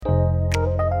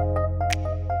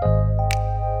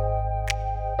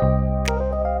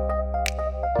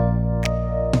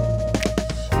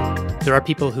There are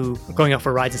people who are going out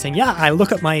for rides and saying, yeah, I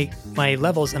look at my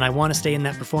levels and I want to stay in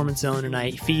that performance zone and I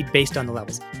feed based on the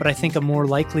levels. But I think a more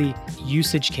likely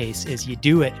usage case is you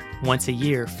do it once a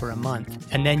year for a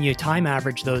month and then you time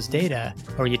average those data,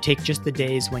 or you take just the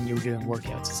days when you were doing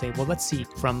workouts and say, well, let's see,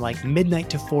 from like midnight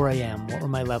to 4 a.m., what were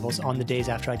my levels on the days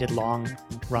after I did long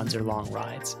runs or long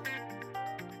rides?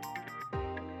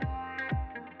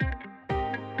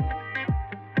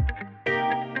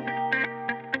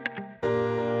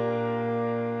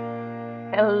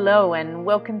 Hello and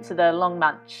welcome to the Long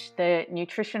Munch, the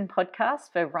nutrition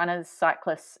podcast for runners,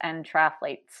 cyclists and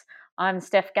triathletes. I'm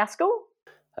Steph Gaskell.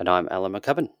 And I'm Alan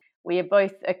McCubbin. We are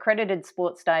both accredited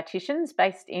sports dietitians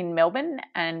based in Melbourne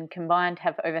and combined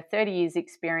have over 30 years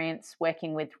experience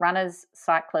working with runners,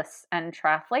 cyclists and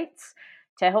triathletes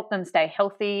to help them stay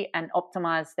healthy and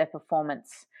optimise their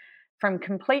performance, from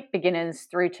complete beginners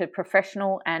through to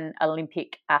professional and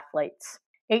Olympic athletes.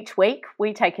 Each week,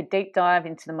 we take a deep dive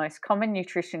into the most common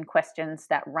nutrition questions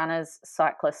that runners,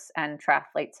 cyclists, and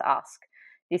triathletes ask.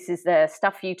 This is the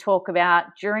stuff you talk about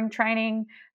during training,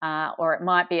 or it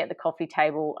might be at the coffee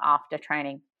table after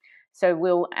training. So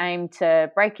we'll aim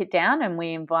to break it down, and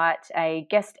we invite a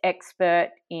guest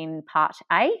expert in part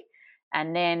A,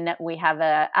 and then we have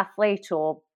an athlete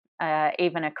or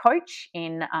even a coach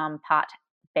in part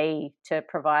B to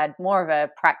provide more of a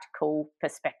practical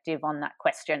perspective on that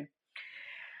question.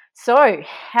 So,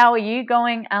 how are you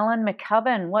going, Alan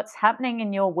McCubbin? What's happening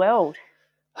in your world?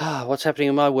 What's happening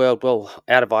in my world? Well,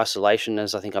 out of isolation,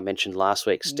 as I think I mentioned last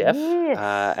week, Steph. Yes.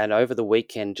 And over the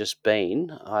weekend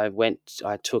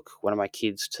I took one of my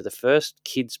kids to the first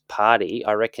kids party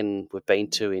I reckon we've been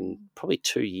to in probably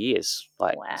 2 years.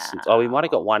 We might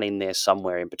have got one in there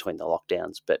somewhere in between the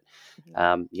lockdowns, but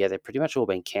they've pretty much all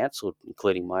been cancelled,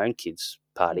 including my own kids'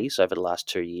 parties over the last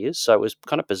 2 years. So it was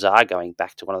kind of bizarre going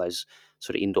back to one of those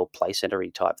sort of indoor play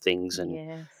centre-y type things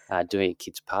and doing a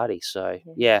kids' party. So,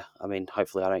 I mean,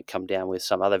 hopefully I don't come down with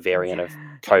some other variant of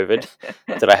COVID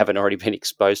that I haven't already been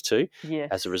exposed to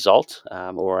as a result,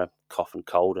 or a cough and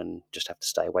cold and just have to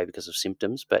stay away because of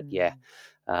symptoms. But,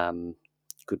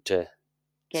 good to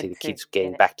see the kids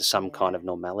getting back to some kind of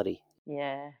normality.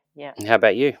 Yeah. And how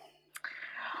about you?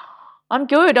 I'm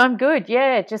good.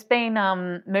 Yeah, just been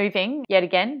moving yet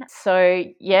again. So,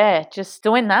 just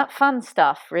doing that fun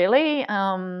stuff, really.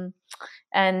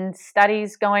 And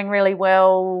studies going really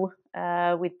well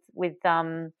with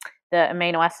the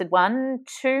amino acid one.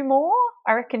 Two more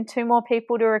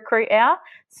people to recruit out.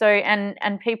 So,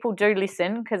 and people do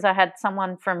listen, because I had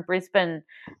someone from Brisbane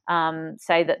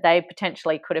say that they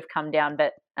potentially could have come down,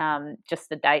 but just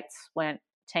the dates weren't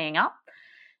teeing up.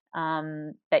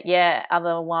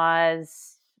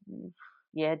 Otherwise,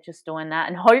 just doing that.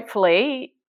 And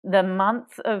hopefully the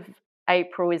month of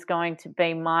April is going to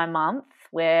be my month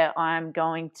where I'm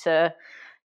going to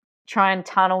try and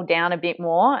tunnel down a bit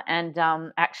more and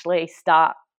actually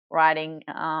start writing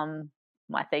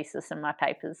my thesis and my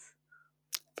papers.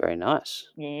 Very nice.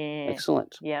 Yeah.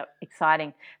 Excellent. Yeah,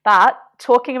 exciting. But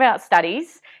talking about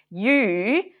studies,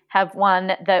 you have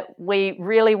one that we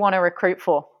really want to recruit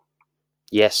for.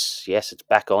 Yes, it's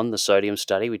back on, the sodium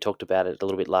study. We talked about it a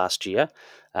little bit last year.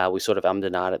 We sort of ummed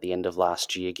and ahed at the end of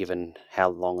last year, given how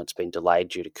long it's been delayed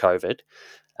due to COVID,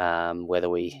 whether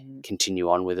we continue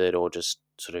on with it or just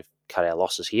sort of cut our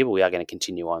losses here, but we are going to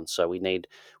continue on. So we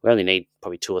only need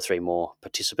probably 2 or 3 more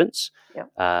participants.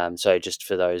 Yep. So just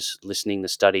for those listening, the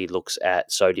study looks at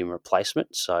sodium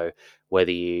replacement. So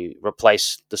whether you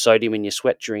replace the sodium in your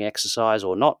sweat during exercise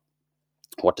or not,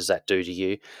 what does that do to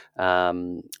you,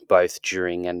 both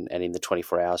during and in the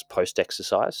 24 hours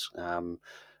post-exercise?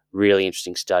 Really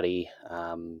interesting study,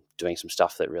 doing some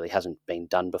stuff that really hasn't been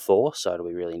done before. So it'll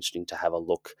be really interesting to have a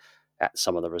look at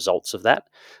some of the results of that.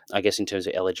 I guess in terms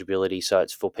of eligibility, so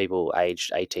it's for people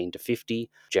aged 18 to 50,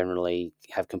 generally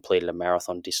have completed a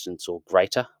marathon distance or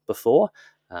greater before,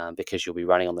 because you'll be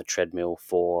running on the treadmill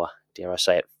for, dare I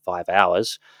say it, 5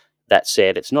 hours. That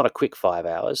said, it's not a quick 5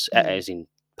 hours, as in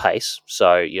pace.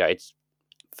 So, it's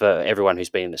for everyone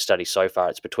who's been in the study so far,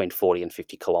 it's between 40 and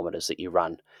 50 kilometres that you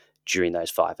run during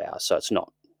those 5 hours. So it's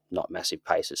not massive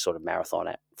pace. It's sort of marathon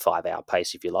at 5 hour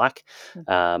pace, if you like, in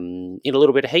a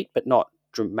little bit of heat, but not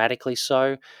dramatically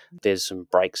so. There's some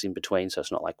breaks in between, so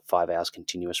it's not like 5 hours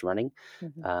continuous running.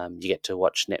 You get to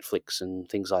watch Netflix and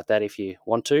things like that if you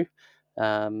want to,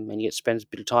 and you get to spend a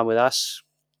bit of time with us,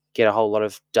 get a whole lot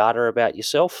of data about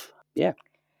yourself.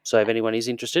 So if anyone is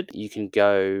interested, you can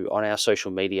go on our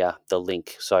social media, the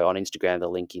link. So on Instagram, the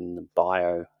link in the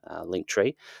bio, link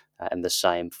tree, and the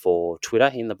same for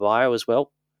Twitter in the bio as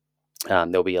well.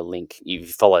 There'll be a link. You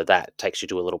follow that, it takes you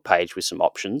to a little page with some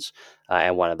options,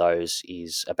 and one of those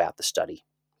is about the study.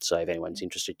 So if anyone's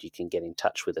interested, you can get in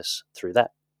touch with us through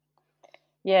that.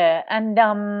 Yeah,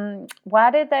 and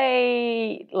why do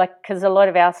they, because a lot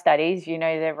of our studies,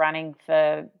 they're running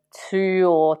for 2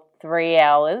 or 3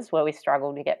 hours where we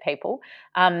struggle to get people.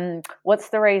 What's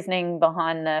the reasoning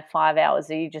behind the 5 hours?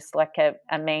 Are you just like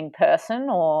a mean person,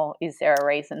 or is there a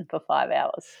reason for 5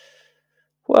 hours?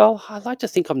 Well, I like to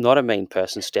think I'm not a mean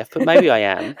person, Steph, but maybe I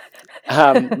am.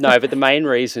 No, but the main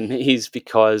reason is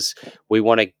because we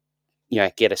want to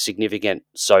get a significant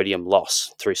sodium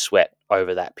loss through sweat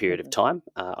over that period of time.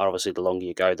 Obviously, the longer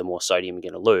you go, the more sodium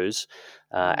you're going to lose,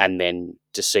 and then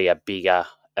to see a bigger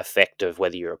effect of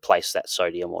whether you replace that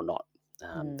sodium or not.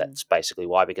 That's basically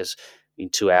why, because in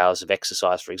 2 hours of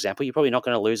exercise, for example, you're probably not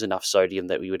going to lose enough sodium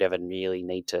that we would ever really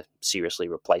need to seriously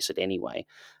replace it anyway.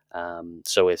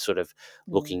 So we're sort of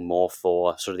looking more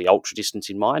for sort of the ultra distance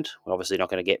in mind. We're obviously not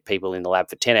going to get people in the lab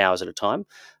for 10 hours at a time.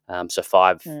 So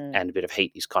 5 and a bit of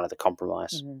heat is kind of the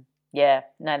compromise. Yeah,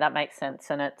 no, that makes sense.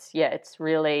 And it's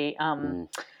really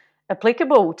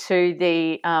applicable to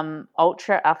the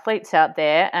ultra athletes out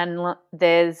there. And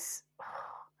there's,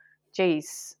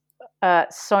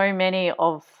 so many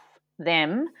of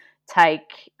them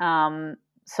take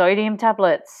sodium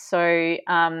tablets. So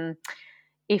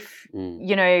if,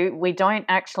 we don't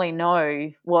actually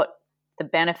know what the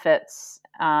benefits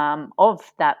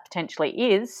of that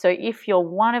potentially is. So if you're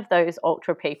one of those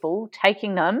ultra people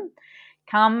taking them,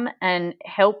 come and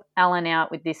help Alan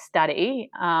out with this study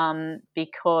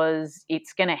because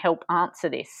it's going to help answer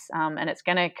this and it's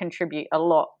going to contribute a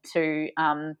lot to,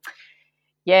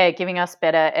 giving us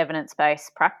better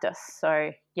evidence-based practice.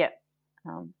 So,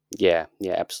 Yeah,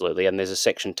 absolutely. And there's a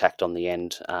section tacked on the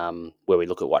end where we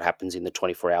look at what happens in the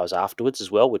 24 hours afterwards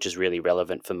as well, which is really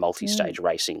relevant for multi-stage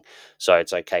racing. So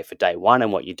it's okay for day 1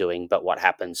 and what you're doing, but what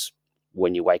happens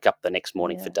when you wake up the next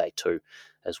morning for day 2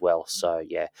 as well. So,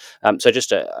 so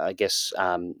just, I guess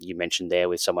you mentioned there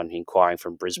with someone inquiring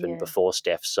from Brisbane before,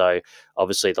 Steph. So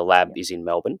obviously the lab is in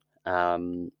Melbourne.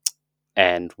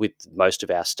 And with most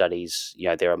of our studies,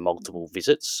 there are multiple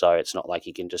visits. So it's not like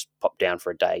you can just pop down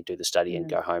for a day, do the study and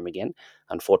go home again,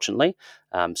 unfortunately.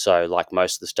 So like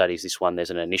most of the studies, this one,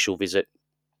 there's an initial visit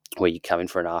where you come in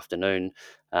for an afternoon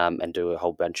and do a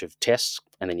whole bunch of tests.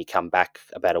 And then you come back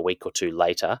about a week or 2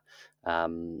 later,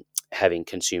 having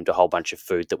consumed a whole bunch of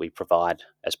food that we provide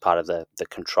as part of the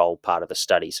control part of the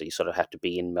study. So you sort of have to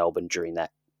be in Melbourne during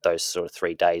those sort of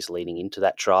 3 days leading into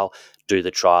that trial, do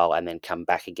the trial, and then come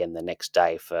back again the next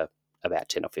day for about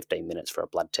 10 or 15 minutes for a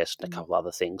blood test and a couple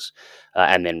other things,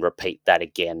 and then repeat that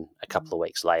again a couple of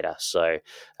weeks later. So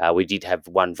we did have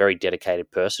one very dedicated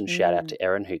person, shout out to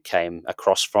Erin, who came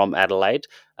across from Adelaide,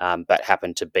 but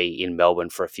happened to be in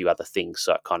Melbourne for a few other things.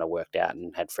 So it kind of worked out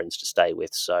and had friends to stay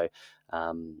with. So,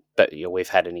 but we've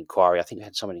had an inquiry. I think we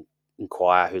had someone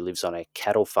inquire who lives on a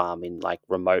cattle farm in like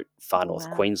remote far north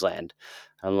Queensland.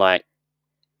 I'm like,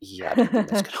 I don't think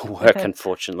that's going to work,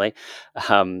 unfortunately.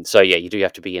 So you do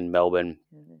have to be in Melbourne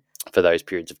for those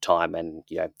periods of time, and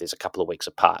there's a couple of weeks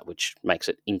apart, which makes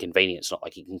it inconvenient. It's not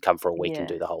like you can come for a week and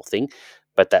do the whole thing,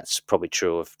 but that's probably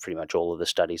true of pretty much all of the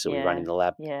studies that we run in the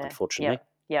lab, unfortunately.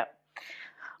 Yep.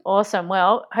 Awesome.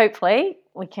 Well, hopefully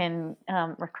we can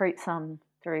recruit some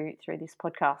through this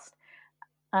podcast.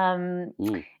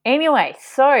 Anyway,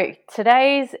 so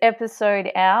today's episode,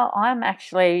 Al, I'm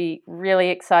actually really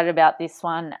excited about this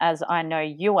one, as I know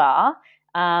you are.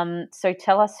 So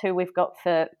tell us who we've got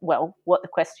what the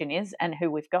question is and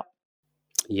who we've got.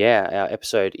 Yeah, our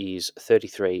episode is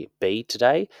 33B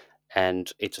today, and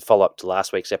it's a follow-up to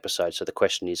last week's episode. So the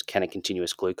question is, can a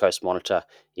continuous glucose monitor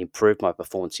improve my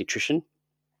performance nutrition?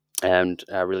 And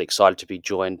really excited to be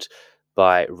joined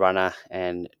by runner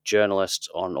and journalist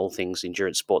on all things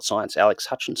endurance sports science, Alex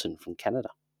Hutchinson from Canada.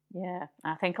 Yeah,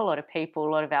 I think a lot of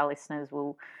our listeners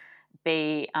will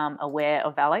be aware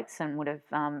of Alex and would have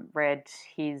read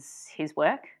his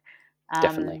work.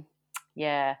 Definitely.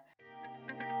 Yeah.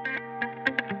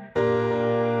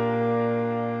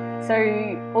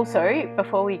 So also,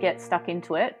 before we get stuck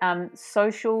into it,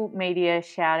 social media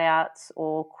shout outs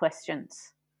or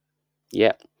questions.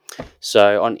 Yeah.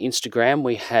 So on Instagram,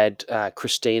 we had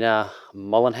Christina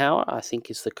Mollenhauer, I think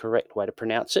is the correct way to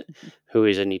pronounce it, who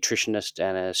is a nutritionist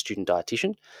and a student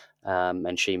dietitian.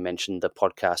 And she mentioned the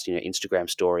podcast, Instagram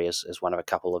story as one of a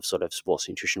couple of sort of sports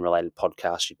nutrition related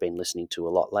podcasts you've been listening to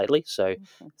a lot lately. So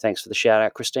thanks for the shout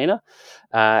out, Christina.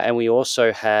 And we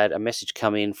also had a message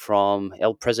come in from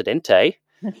El Presidente,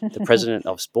 the president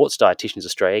of Sports Dietitians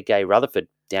Australia, Gay Rutherford,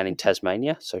 down in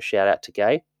Tasmania. So shout out to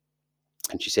Gay.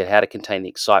 And she said, how to contain the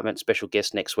excitement. Special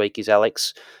guest next week is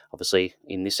Alex. Obviously,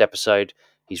 in this episode,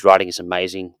 his writing is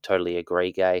amazing. Totally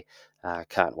agree, Gay.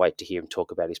 Can't wait to hear him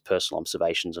talk about his personal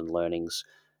observations and learnings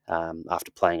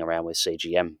after playing around with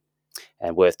CGM,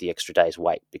 and worth the extra day's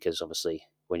wait, because obviously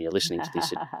when you're listening to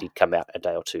this, it did come out a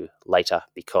day or two later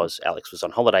because Alex was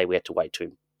on holiday. We had to wait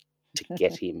to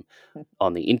get him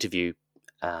on the interview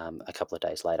a couple of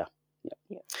days later.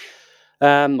 Yep.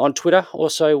 On Twitter,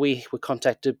 also, we were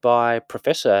contacted by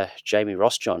Professor Jamie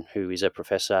Rossjohn, who is a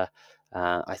professor,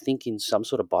 I think, in some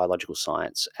sort of biological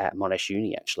science at Monash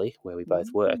Uni, actually, where we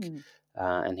both work.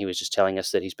 And he was just telling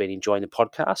us that he's been enjoying the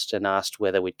podcast and asked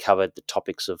whether we'd covered the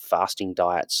topics of fasting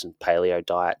diets and paleo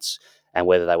diets and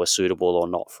whether they were suitable or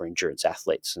not for endurance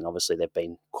athletes. And obviously they've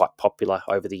been quite popular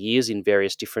over the years in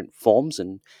various different forms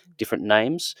and different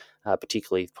names,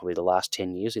 particularly probably the last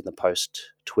 10 years in the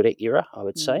post-Twitter era, I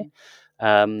would say.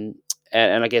 And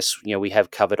I guess, we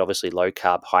have covered obviously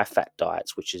low-carb, high-fat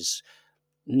diets, which is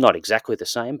not exactly the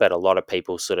same, but a lot of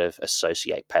people sort of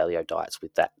associate paleo diets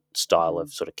with that style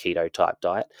of sort of keto type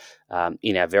diet.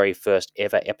 In our very first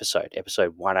ever episode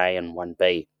 1A and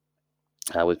 1B,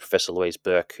 with Professor Louise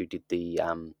Burke, who did the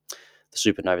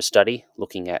Supernova study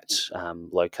looking at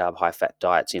low carb, high fat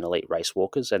diets in elite race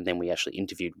walkers, and then we actually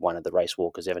interviewed one of the race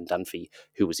walkers, Evan Dunphy,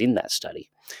 who was in that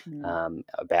study,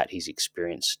 about his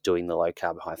experience doing the low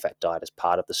carb, high fat diet as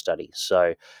part of the study.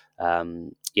 So,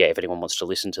 if anyone wants to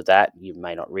listen to that, you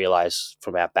may not realize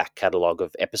from our back catalogue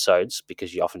of episodes,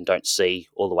 because you often don't see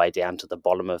all the way down to the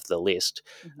bottom of the list.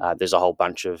 There's a whole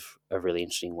bunch of really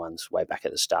interesting ones way back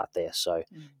at the start there. So,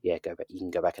 go back. You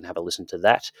can go back and have a listen to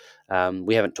that.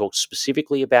 We haven't talked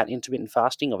specifically about intermittent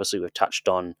fasting. Obviously, we've touched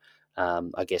on,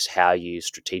 I guess, how you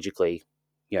strategically,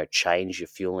 change your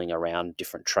fueling around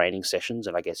different training sessions.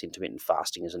 And I guess intermittent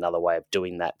fasting is another way of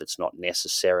doing that that's not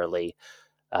necessarily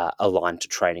aligned to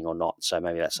training or not. So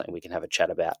maybe that's something we can have a chat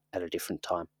about at a different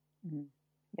time.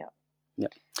 Yeah.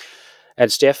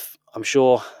 And Steph, I'm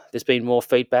sure there's been more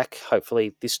feedback.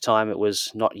 Hopefully this time it was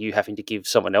not you having to give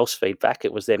someone else feedback.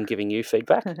 It was them giving you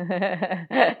feedback.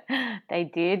 They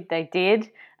did.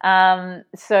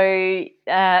 So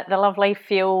the lovely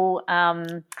Phil,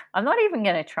 I'm not even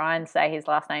going to try and say his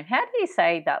last name. How do you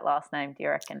say that last name, do you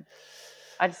reckon?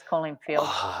 I just call him Phil.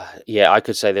 I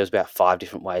could say there was about 5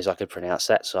 different ways I could pronounce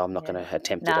that, so I'm not going to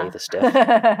attempt it either,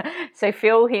 Steph. So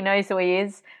Phil, he knows who he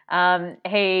is. I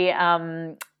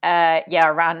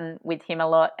run with him a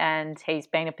lot, and he's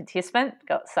been a participant,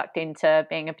 got sucked into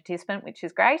being a participant, which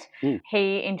is great.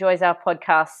 He enjoys our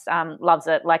podcast, loves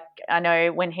it. Like, I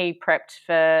know when he prepped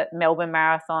for Melbourne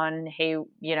Marathon, he,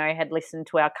 had listened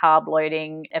to our carb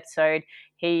loading episode.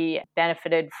 He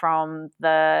benefited from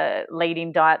the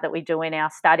lead-in diet that we do in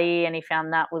our study, and he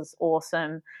found that was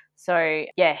awesome. So,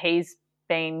 he's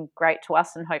been great to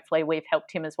us, and hopefully we've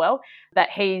helped him as well. But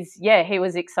he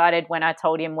was excited when I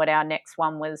told him what our next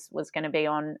one was going to be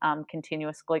on,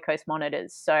 continuous glucose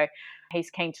monitors. So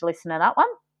he's keen to listen to that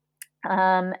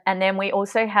one. And then we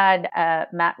also had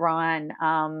Matt Ryan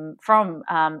from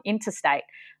Interstate,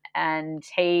 and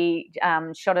he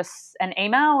shot us an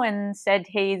email and said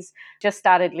he's just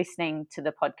started listening to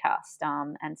the podcast,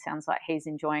 and sounds like he's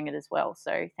enjoying it as well.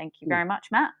 So thank you very much,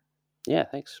 Matt. Yeah,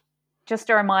 thanks.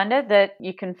 Just a reminder that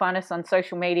you can find us on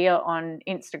social media on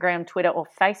Instagram, Twitter, or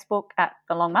Facebook at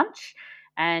The Long Munch,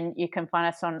 and you can find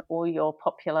us on all your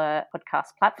popular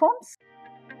podcast platforms.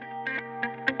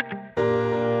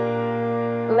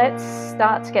 Let's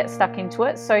start to get stuck into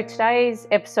it. So today's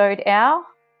episode, so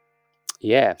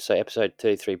episode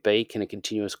 33B, can a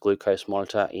continuous glucose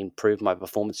monitor improve my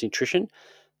performance nutrition,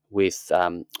 with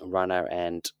runner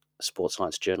and sports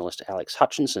science journalist Alex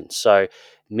Hutchinson. So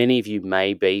many of you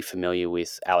may be familiar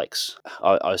with Alex.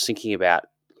 I was thinking about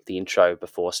the intro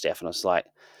before, Steph, and I was like,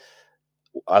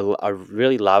 I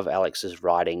really love Alex's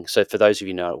writing. So for those of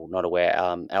you not aware,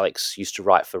 Alex used to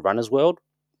write for Runner's World,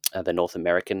 the North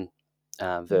American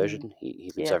version.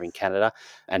 He lives over in Canada,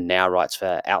 and now writes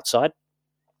for Outside,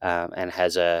 and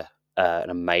has an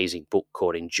amazing book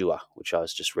called Endure, which I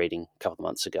was just reading a couple of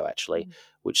months ago, actually,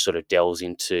 which sort of delves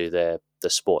into the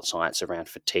sports science around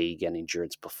fatigue and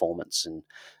endurance performance, and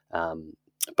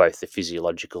both the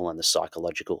physiological and the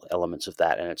psychological elements of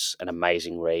that. And it's an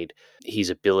amazing read. His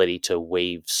ability to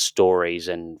weave stories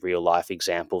and real life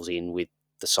examples in with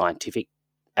the scientific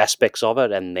aspects of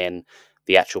it, and then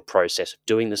the actual process of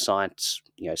doing the science,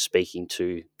 speaking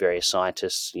to various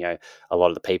scientists, a lot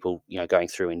of the people, going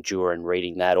through Endure and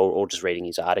reading that, or just reading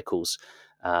his articles,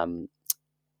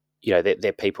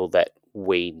 they're people that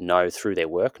we know through their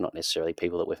work, not necessarily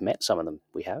people that we've met. Some of them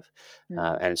we have.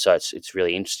 And so it's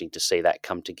really interesting to see that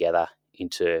come together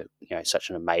into, such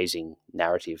an amazing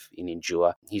narrative in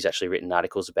Endure. He's actually written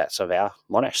articles about some of our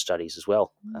Monash studies as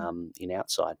well in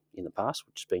Outside in the past,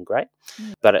 which has been great.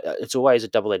 But it's always a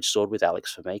double-edged sword with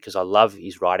Alex for me, because I love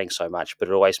his writing so much, but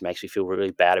it always makes me feel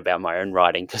really bad about my own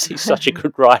writing because he's such a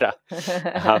good writer.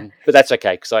 But that's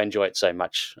okay, because I enjoy it so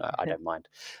much. I don't mind.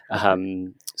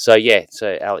 So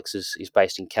Alex is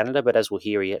based in Canada, but as we'll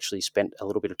hear, he actually spent a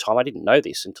little bit of time. I didn't know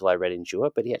this until I read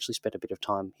Endure, but he actually spent a bit of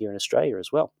time here in Australia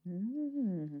as well.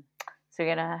 So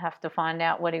you're going to have to find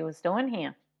out what he was doing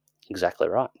here. Exactly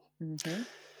right.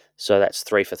 So that's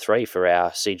 3 for 3 for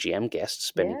our CGM guests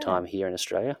spending time here in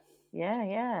Australia.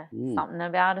 Yeah. Something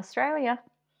about Australia.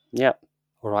 Yeah.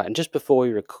 All right. And just before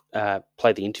we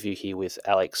play the interview here with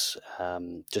Alex,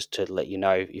 just to let you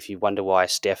know, if you wonder why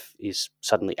Steph is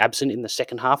suddenly absent in the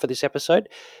second half of this episode,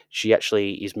 she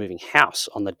actually is moving house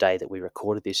on the day that we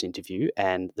recorded this interview,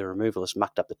 and the removal has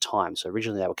mucked up the time. So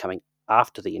originally they were coming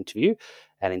after the interview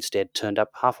and instead turned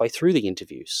up halfway through the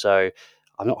interview. So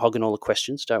I'm not hogging all the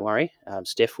questions, don't worry.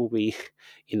 Steph will be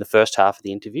in the first half of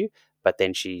the interview, but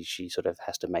then she sort of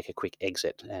has to make a quick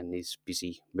exit and is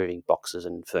busy moving boxes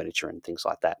and furniture and things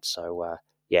like that. So,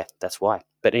 that's why.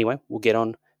 But anyway, we'll get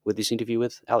on with this interview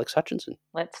with Alex Hutchinson.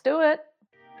 Let's do it.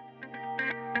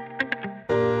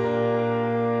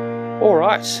 All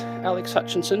right, Alex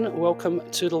Hutchinson, welcome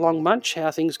to the Long Munch. How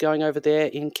are things going over there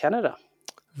in Canada?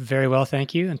 Very well,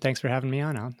 thank you, and thanks for having me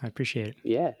on, Alan. I appreciate it.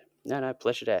 Yeah, no,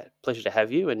 pleasure to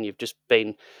have you. And you've just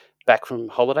been back from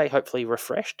holiday, hopefully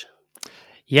refreshed.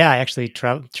 Yeah, I actually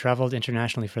traveled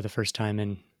internationally for the first time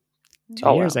in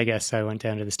 2 years, I guess. I went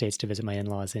down to the States to visit my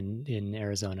in-laws in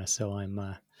Arizona, so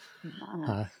I'm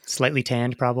slightly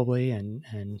tanned probably, and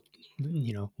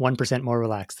 1% more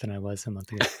relaxed than I was a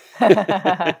month ago.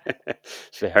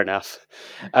 Fair enough.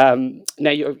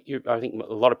 Now, I think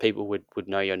a lot of people would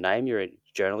know your name. You're a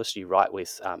journalist. You write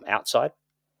with Outside,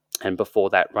 and before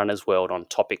that, Runner's World on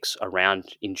topics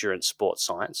around endurance sports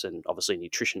science, and obviously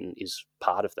nutrition is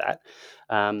part of that.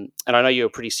 And I know you're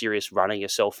a pretty serious runner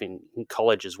yourself in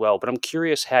college as well, but I'm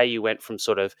curious how you went from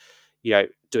sort of,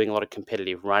 doing a lot of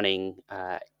competitive running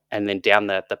and then down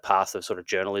the path of sort of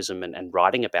journalism and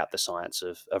writing about the science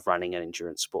of running and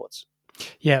endurance sports.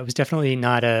 Yeah, it was definitely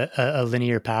not a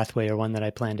linear pathway or one that I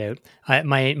planned out.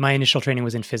 My initial training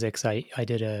was in physics. I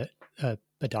did a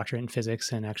doctorate in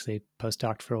physics and actually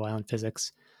postdoced for a while in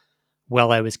physics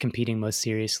while I was competing most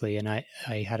seriously. And I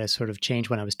had a sort of change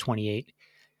when I was 28.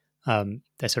 I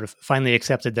sort of finally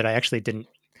accepted that I actually didn't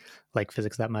like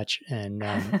physics that much and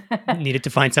needed to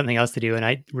find something else to do. And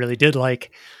I really did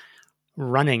like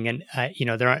running. And,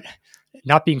 there aren't,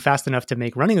 not being fast enough to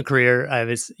make running a career, I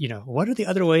was, what are the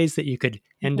other ways that you could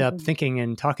end up thinking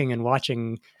and talking and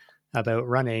watching about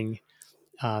running?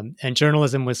 And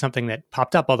journalism was something that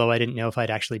popped up, although I didn't know if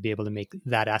I'd actually be able to make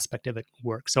that aspect of it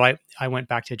work. So I went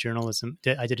back to journalism.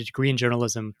 I did a degree in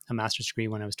journalism, a master's degree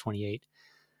when I was 28.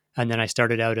 And then I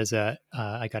started out as I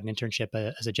got an internship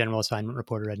as a general assignment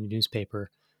reporter at a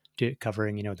newspaper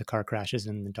covering, the car crashes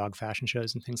and the dog fashion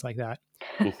shows and things like that.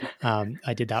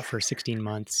 I did that for 16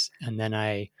 months. And then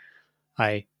I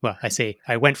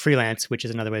went freelance, which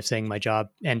is another way of saying my job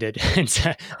ended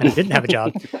and I didn't have a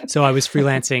job. So I was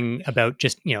freelancing about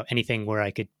just, anything where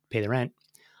I could pay the rent.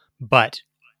 But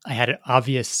I had an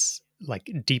obvious,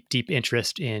 deep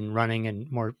interest in running and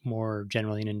more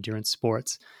generally in endurance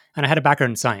sports. And I had a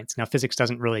background in science. Now, physics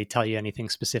doesn't really tell you anything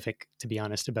specific, to be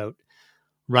honest, about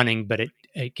running, but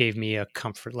it gave me a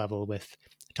comfort level with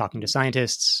talking to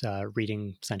scientists,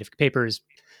 reading scientific papers,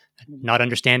 not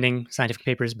understanding scientific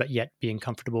papers, but yet being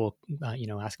comfortable,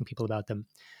 asking people about them.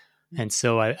 And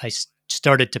so I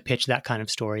started to pitch that kind of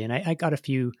story. And I got a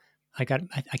few, I can't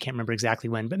remember exactly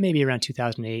when, but maybe around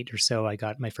 2008 or so, I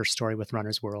got my first story with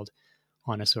Runner's World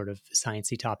on a sort of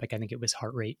sciencey topic. I think it was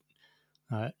heart rate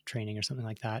training or something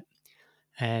like that.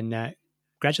 And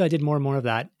gradually I did more and more of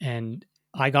that. And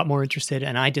I got more interested,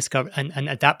 and I discovered, and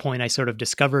at that point I sort of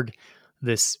discovered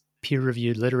this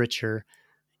peer-reviewed literature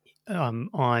on,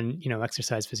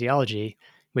 exercise physiology,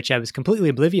 which I was completely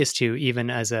oblivious to even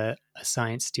as a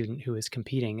science student who was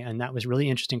competing. And that was really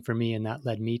interesting for me. And that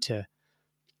led me to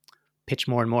pitch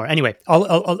more and more. Anyway,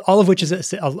 all of which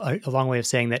is a long way of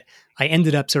saying that I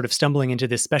ended up sort of stumbling into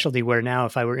this specialty where now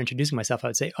if I were introducing myself, I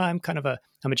would say, I'm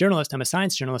a journalist. I'm a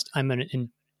science journalist. I'm an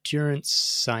endurance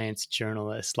science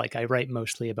journalist. I write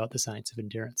mostly about the science of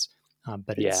endurance.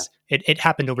 But it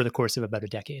happened over the course of about a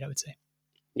decade, I would say.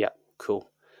 Yeah, cool.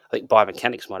 I think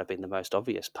biomechanics might have been the most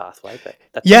obvious pathway, but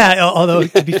although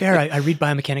to be fair, I read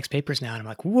biomechanics papers now, and I'm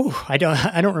like, whoa, I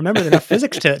don't remember enough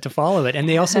physics to follow it. And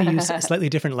they also use a slightly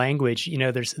different language.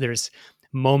 There's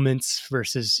moments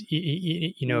versus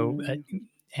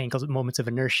angles, moments of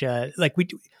inertia. Like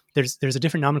there's a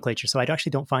different nomenclature. So I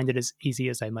actually don't find it as easy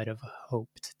as I might have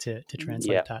hoped to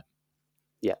translate that.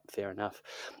 Yeah, fair enough.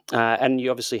 And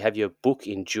you obviously have your book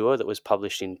Endure that was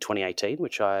published in 2018,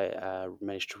 which I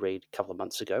managed to read a couple of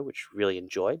months ago, which really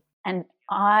enjoyed. And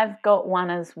I've got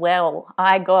one as well.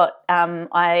 I got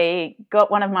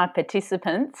one of my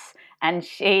participants, and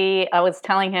I was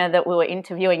telling her that we were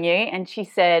interviewing you, and she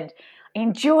said,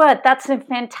 "Endure, that's a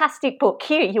fantastic book.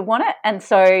 Here, you want it?" And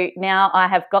so now I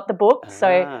have got the book,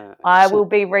 so I will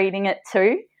be reading it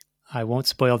too. I won't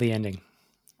spoil the ending.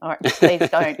 All right, please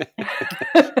don't.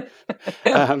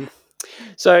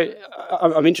 So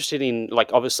I'm interested in,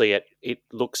 like, obviously it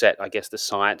looks at, I guess, the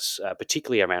science,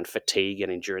 particularly around fatigue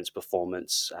and endurance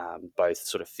performance, both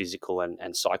sort of physical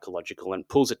and psychological, and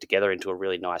pulls it together into a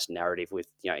really nice narrative with,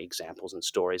 examples and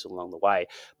stories along the way.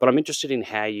 But I'm interested in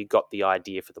how you got the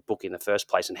idea for the book in the first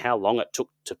place and how long it took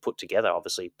to put together.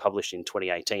 Obviously published in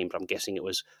 2018, but I'm guessing it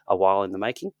was a while in the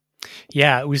making.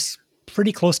 Yeah, it was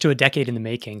pretty close to a decade in the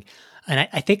making. And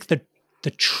I think the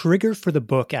trigger for the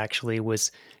book actually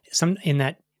was in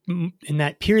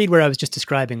that period where I was just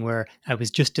describing, where I was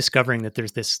just discovering that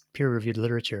there's this peer-reviewed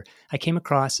literature. I came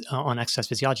across on exercise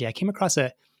physiology. I came across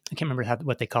I can't remember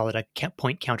what they call it, a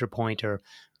point counterpoint or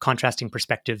contrasting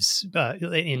perspectives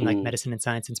in like medicine and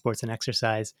science and sports and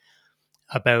exercise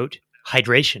about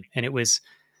hydration, and it was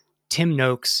Tim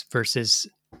Noakes versus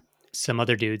some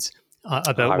other dudes.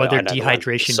 About whether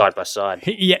dehydration side by side.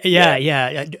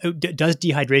 Does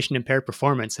dehydration impair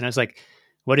performance? And I was like,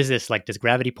 what is this? Like, does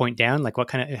gravity point down? Like,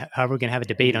 how are we going to have a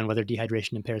debate on whether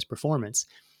dehydration impairs performance?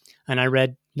 And I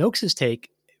read Noakes's take,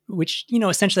 which,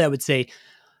 essentially I would say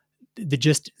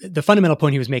the fundamental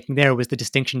point he was making there was the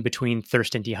distinction between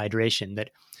thirst and dehydration,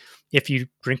 that if you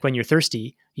drink when you're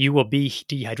thirsty, you will be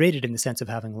dehydrated in the sense of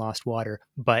having lost water,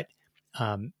 but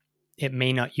you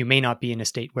may not be in a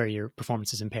state where your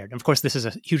performance is impaired. And of course, this is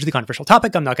a hugely controversial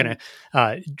topic. I'm not going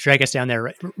to drag us down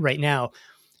there right now,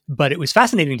 but it was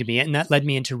fascinating to me. And that led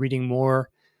me into reading more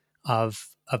of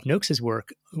Noakes's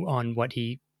work on what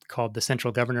he called the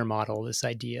central governor model, this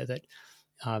idea that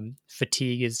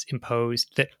fatigue is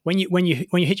imposed, that when you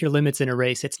hit your limits in a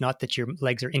race, it's not that your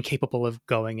legs are incapable of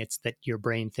going, it's that your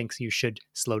brain thinks you should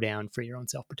slow down for your own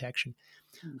self-protection.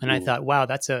 And I thought, wow,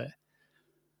 that's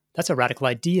a radical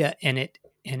idea, and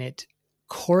it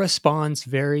corresponds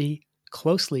very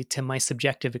closely to my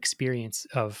subjective experience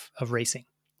of racing.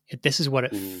 This is what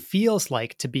it feels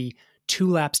like to be 2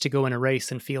 laps to go in a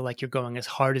race and feel like you're going as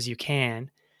hard as you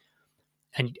can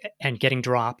and getting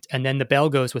dropped. And then the bell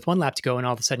goes with 1 lap to go, and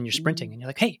all of a sudden you're sprinting, and you're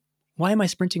like, hey, why am I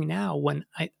sprinting now when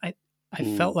I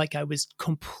felt like I was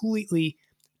completely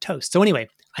toast? So anyway,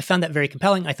 I found that very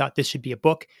compelling. I thought this should be a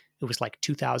book. It was like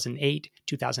 2008,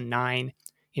 2009.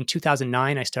 In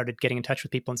 2009, I started getting in touch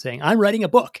with people and saying, I'm writing a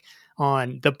book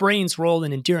on the brain's role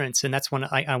in endurance. And that's when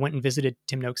I went and visited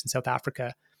Tim Noakes in South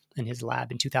Africa in his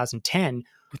lab in 2010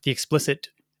 with the explicit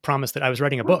promise that I was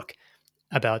writing a book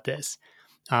about this.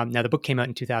 Now, the book came out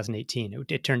in 2018.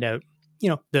 It turned out,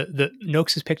 the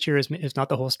Noakes' picture is not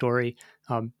the whole story.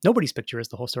 Nobody's picture is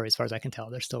the whole story, as far as I can tell.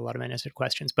 There's still a lot of unanswered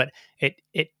questions. But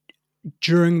it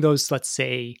during those, let's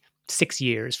say, 6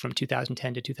 years from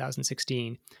 2010 to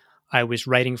 2016, I was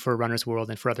writing for Runner's World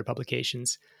and for other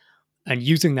publications, and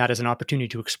using that as an opportunity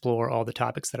to explore all the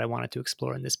topics that I wanted to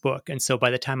explore in this book. And so by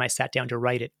the time I sat down to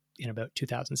write it in about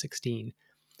 2016,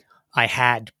 I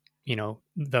had,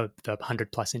 the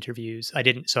 100+ interviews. I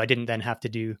didn't then have to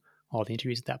do all the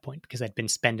interviews at that point, because I'd been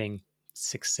spending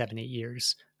 6, 7, 8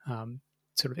 years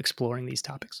sort of exploring these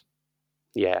topics.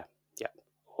 Yeah.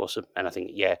 Awesome. And I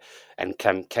think, and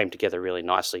came together really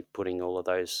nicely, putting all of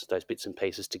those bits and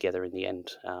pieces together in the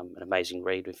end. An amazing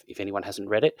read if anyone hasn't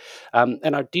read it.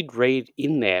 And I did read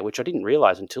in there, which I didn't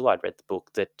realise until I'd read the book,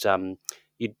 that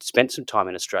you'd spent some time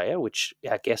in Australia, which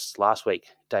our guests last week,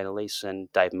 Dana Leese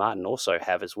and Dave Martin, also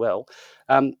have as well.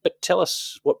 But tell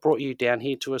us what brought you down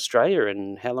here to Australia,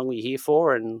 and how long were you here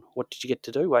for, and what did you get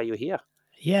to do while you were here?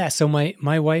 Yeah, so my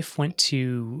wife went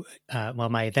to,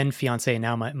 my then fiance,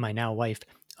 now my now wife,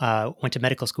 went to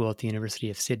medical school at the University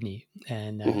of Sydney.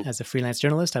 And as a freelance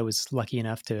journalist, I was lucky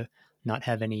enough to not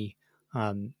have any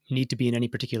need to be in any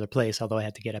particular place, although I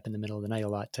had to get up in the middle of the night a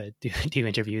lot to do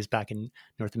interviews back in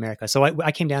North America. So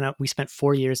I came down, we spent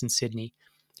 4 years in Sydney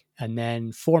and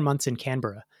then 4 months in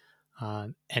Canberra.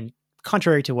 And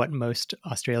contrary to what most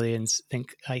Australians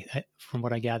think, from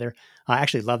what I gather, I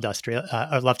actually loved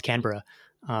loved Canberra.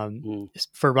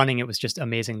 For running, it was just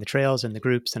amazing, the trails and the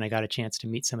groups, and I got a chance to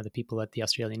meet some of the people at the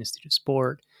Australian Institute of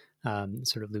Sport,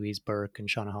 sort of Louise Burke and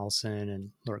Shauna Halson and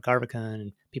Laura Garvican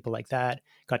and people like that.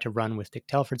 Got to run with Dick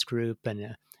Telford's group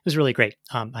and was really great.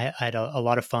 I had a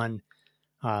lot of fun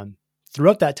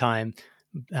throughout that time.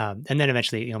 And then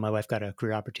eventually, my wife got a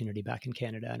career opportunity back in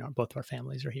Canada, and both of our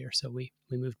families are here. So we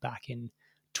moved back in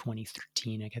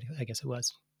 2013, I guess it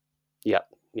was. Yep.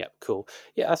 Cool.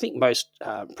 Yeah, I think most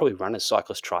probably runners,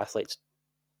 cyclists, triathletes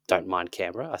don't mind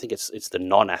Canberra. I think it's the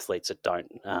non-athletes that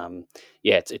don't.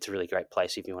 It's a really great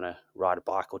place if you want to ride a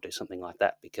bike or do something like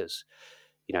that, because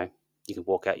you can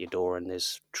walk out your door and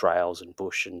there's trails and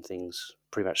bush and things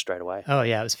pretty much straight away. Oh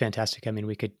yeah, it was fantastic. I mean,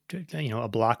 we could, a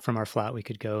block from our flat, we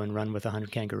could go and run with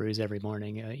 100 kangaroos every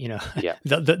morning. Yeah.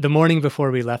 the morning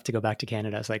before we left to go back to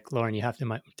Canada, I was like, Lauren, you have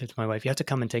to, to my wife, you have to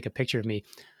come and take a picture of me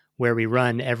where we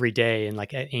run every day in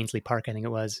like at Ainsley Park, I think it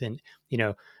was, and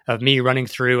of me running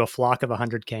through a flock of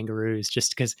 100 kangaroos,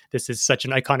 just because this is such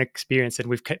an iconic experience, and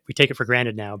we take it for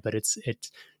granted now, but it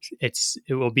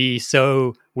will be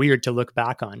so weird to look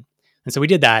back on. And so we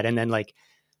did that, and then like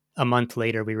a month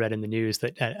later, we read in the news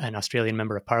that an Australian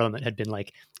member of parliament had been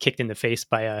like kicked in the face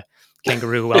by a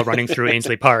kangaroo while running through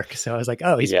Ainsley Park. So I was like,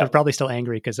 oh, he's probably still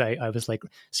angry because I was like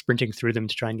sprinting through them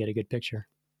to try and get a good picture.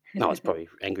 No, I was probably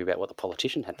angry about what the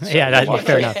politician had to say. Yeah,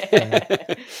 fair enough.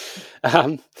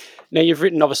 Now, you've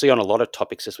written obviously on a lot of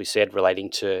topics, as we said, relating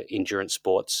to endurance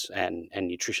sports and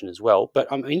nutrition as well. But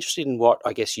I'm interested in what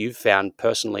I guess you've found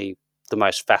personally the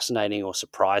most fascinating or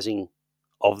surprising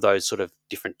of those sort of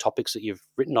different topics that you've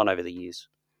written on over the years.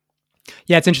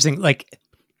 Yeah, it's interesting. Like,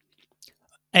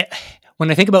 when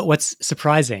I think about what's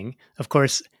surprising, of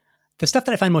course, the stuff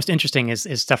that I find most interesting is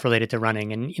stuff related to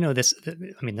running. And,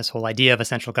 this whole idea of a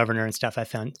central governor and stuff I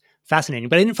found fascinating,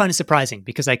 but I didn't find it surprising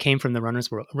because I came from the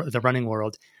running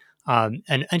world. And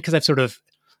because I've sort of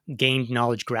gained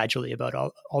knowledge gradually about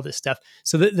all this stuff.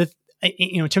 So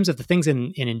in terms of the things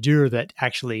in Endure that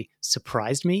actually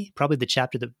surprised me, probably the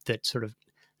chapter that sort of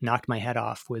knocked my head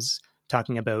off was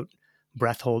talking about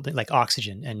breath holding, like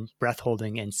oxygen and breath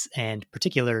holding, and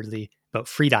particularly about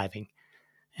free diving.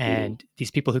 And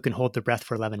these people who can hold their breath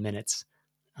for 11 minutes.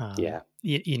 So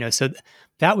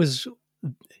that was,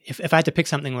 if I had to pick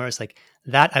something where it's like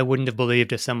that, I wouldn't have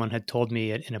believed if someone had told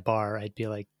me it in a bar. I'd be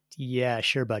like, yeah,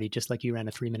 sure, buddy. Just like you ran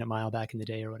a 3-minute mile back in the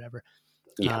day or whatever.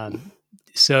 Yeah.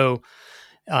 That's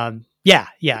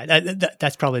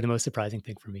probably the most surprising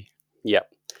thing for me. Yeah.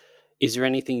 Is there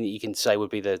anything that you can say would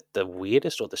be the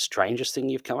weirdest or the strangest thing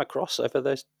you've come across over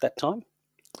that time?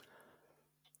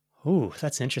 Oh,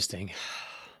 that's interesting.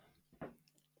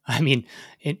 I mean,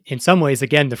 in some ways,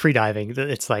 again, the free diving,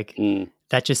 it's like,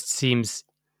 that just seems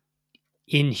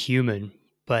inhuman.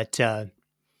 But I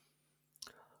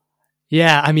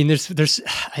mean, I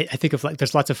think of like,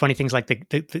 there's lots of funny things like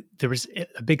there was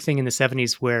a big thing in the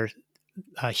 70s where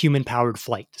human powered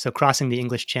flight. So crossing the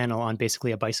English Channel on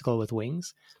basically a bicycle with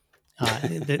wings.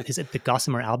 Is it the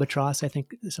Gossamer Albatross? I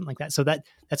think something like that. So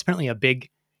that's apparently a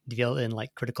big deal in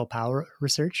like critical power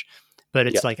research. But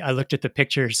it's like, I looked at the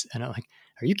pictures and I'm like,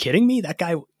 are you kidding me? That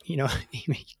guy,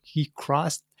 he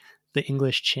crossed the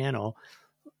English Channel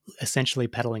essentially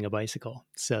pedaling a bicycle.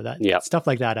 So that stuff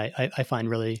like that, I find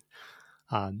really,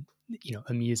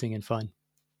 amusing and fun.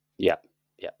 Yeah.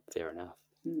 Fair enough.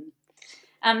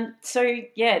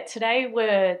 Today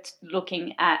we're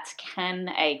looking at, can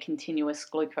a continuous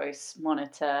glucose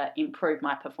monitor improve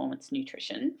my performance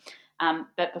nutrition?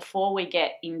 But before we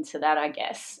get into that, I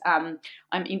guess, I'm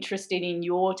interested in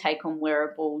your take on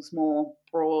wearables more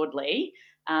broadly.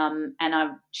 And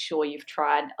I'm sure you've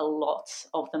tried a lot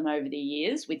of them over the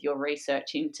years with your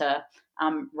research into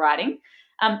riding.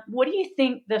 What do you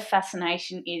think the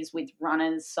fascination is with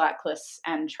runners, cyclists,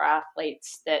 and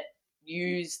triathletes that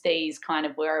use these kind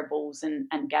of wearables and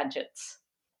gadgets?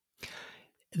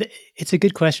 It's a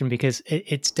good question because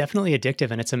it's definitely addictive,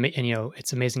 and it's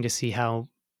amazing to see how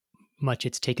much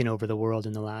it's taken over the world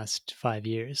in the last 5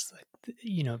 years. Like,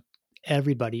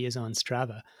 everybody is on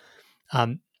Strava.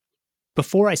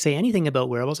 Before I say anything about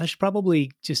wearables, I should probably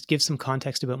just give some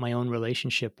context about my own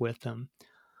relationship with them.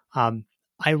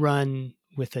 I run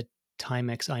with a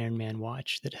Timex Ironman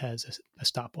watch that has a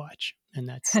stopwatch, and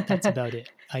that's about it.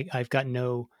 I've got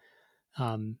no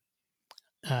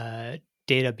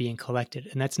data being collected,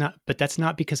 and that's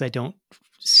not because I don't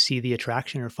see the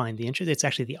attraction or find the interest. It's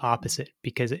actually the opposite,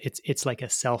 because it's like a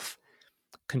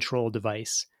self-control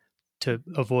device to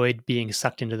avoid being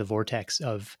sucked into the vortex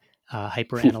of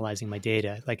hyper analyzing my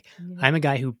data. Like, I'm a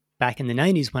guy who back in the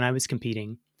 90s when I was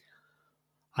competing,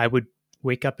 I would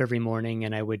wake up every morning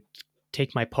and I would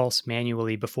take my pulse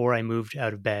manually before I moved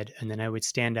out of bed. And then I would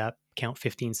stand up, count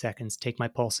 15 seconds, take my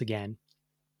pulse again.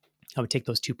 I would take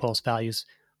those 2 pulse values,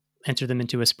 enter them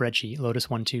into a spreadsheet, Lotus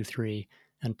 1, 2, 3,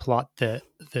 and plot the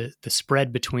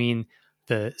spread between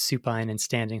the supine and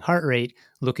standing heart rate,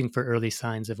 looking for early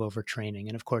signs of overtraining.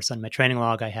 And of course, on my training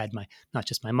log, I had my not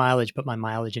just my mileage, but my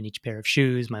mileage in each pair of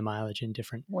shoes, my mileage in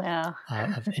different Wow.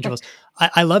 of intervals.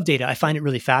 I love data. I find it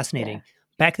really fascinating. Yeah.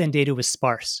 Back then, data was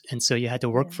sparse, and so you had to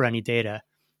work Yeah. for any data,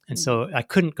 and so I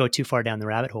couldn't go too far down the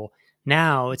rabbit hole.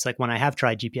 Now it's like when I have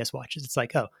tried GPS watches, it's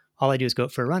like, oh, all I do is go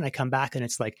out for a run. I come back and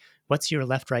it's like, what's your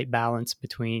left-right balance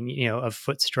between, a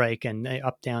foot strike and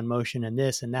up-down motion and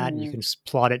this and that. And you can just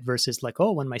plot it versus like,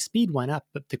 oh, when my speed went up,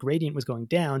 but the gradient was going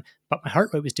down, but my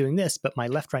heart rate was doing this, but my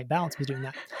left-right balance was doing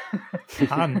that.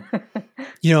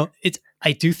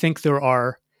 I do think there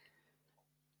are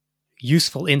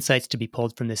useful insights to be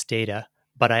pulled from this data.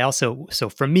 But I also, so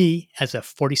for me, as a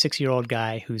 46-year-old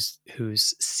guy whose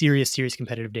serious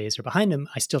competitive days are behind him,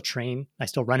 I still train, I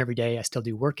still run every day, I still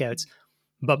do workouts.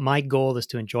 But my goal is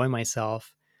to enjoy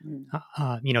myself,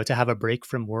 to have a break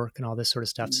from work and all this sort of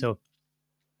stuff. So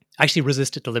I actually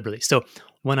resist it deliberately. So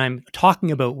when I'm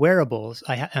talking about wearables,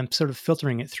 I'm sort of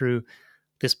filtering it through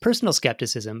this personal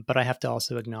skepticism, but I have to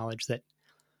also acknowledge that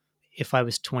if I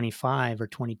was 25 or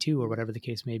 22 or whatever the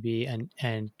case may be, and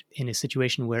in a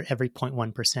situation where every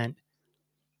 0.1%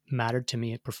 mattered to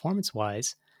me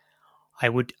performance-wise, I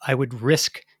would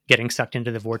risk getting sucked into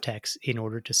the vortex in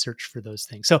order to search for those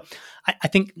things. So I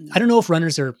think, I don't know if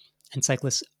runners and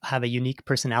cyclists have a unique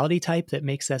personality type that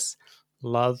makes us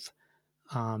love,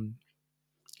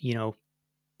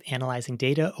 analyzing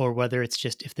data, or whether it's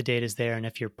just if the data is there and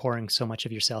if you're pouring so much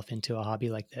of yourself into a hobby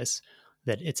like this,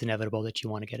 that it's inevitable that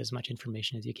you want to get as much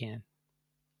information as you can.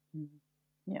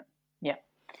 Yeah.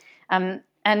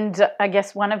 And I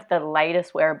guess one of the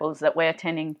latest wearables that we're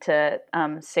tending to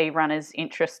see runners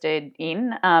interested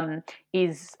in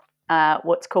is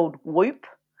what's called Whoop.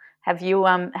 Have you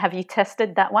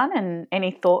tested that one, and any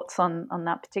thoughts on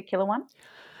that particular one?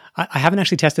 I haven't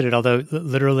actually tested it, although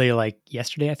literally like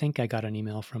yesterday, I think I got an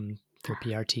email from their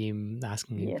PR team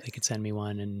asking if they could send me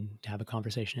one and have a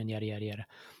conversation and yada, yada, yada.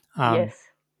 Yes.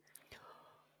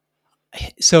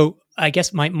 So I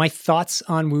guess my thoughts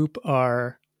on Whoop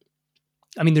are,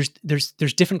 I mean, there's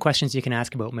different questions you can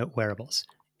ask about wearables.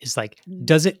 It's like,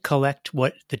 does it collect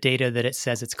what the data that it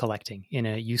says it's collecting in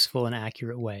a useful and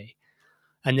accurate way?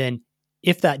 And then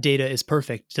if that data is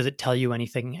perfect, does it tell you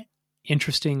anything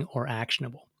interesting or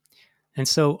actionable? And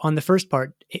so on the first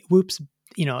part, Whoop's,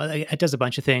 it does a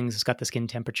bunch of things. It's got the skin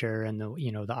temperature and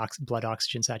the blood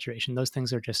oxygen saturation. Those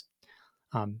things are just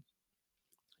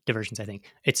diversions, I think.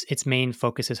 Its main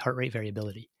focus is heart rate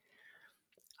variability.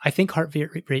 I think heart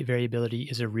rate variability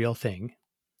is a real thing.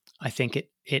 I think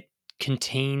it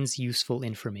contains useful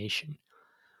information.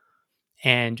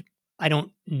 And I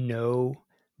don't know,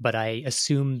 but I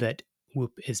assume that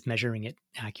Whoop is measuring it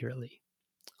accurately.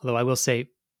 Although I will say,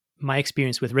 my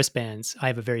experience with wristbands, I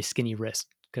have a very skinny wrist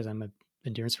because I'm an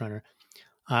endurance runner.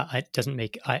 It doesn't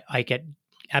make, I get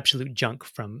absolute junk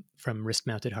from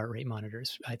wrist-mounted heart rate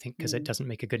monitors, I think, because it doesn't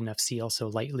make a good enough seal, so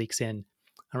light leaks in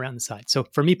around the side. So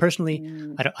for me personally,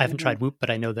 I haven't tried Whoop,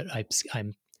 but I know that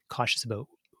I'm cautious about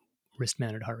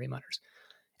wrist-mounted heart rate monitors.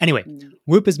 Anyway,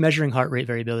 Whoop is measuring heart rate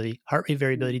variability. Heart rate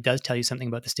variability does tell you something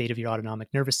about the state of your autonomic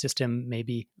nervous system,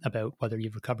 maybe about whether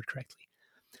you've recovered correctly.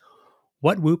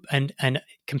 What Whoop and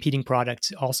competing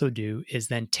products also do is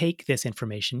then take this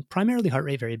information, primarily heart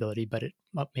rate variability, but it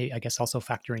may, I guess, also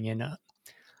factoring in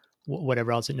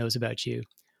whatever else it knows about you,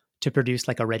 to produce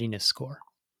like a readiness score.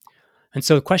 And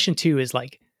so question 2 is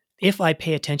like, if I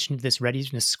pay attention to this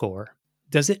readiness score,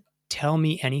 does it tell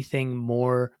me anything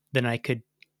more than I could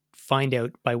find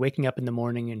out by waking up in the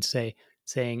morning and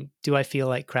saying, do I feel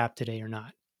like crap today or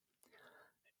not?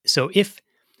 So if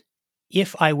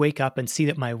I wake up and see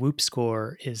that my Whoop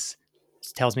score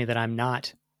tells me that I'm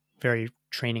not very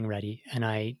training ready and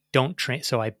I don't train,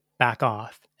 so I back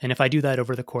off. And if I do that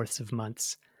over the course of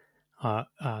months, or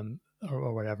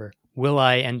whatever, will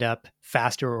I end up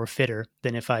faster or fitter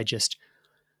than if I just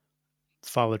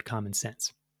followed common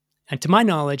sense? And to my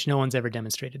knowledge, no one's ever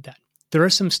demonstrated that. There are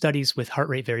some studies with heart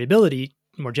rate variability,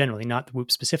 more generally, not the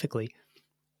Whoop specifically,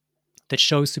 that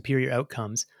shows superior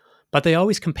outcomes, but they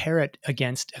always compare it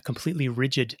against a completely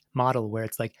rigid model where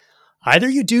it's like, either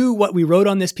you do what we wrote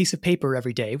on this piece of paper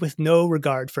every day with no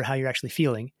regard for how you're actually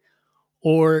feeling,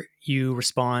 or you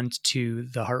respond to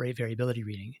the heart rate variability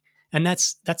reading. And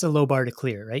that's a low bar to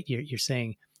clear, right? You're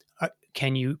saying,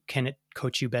 can it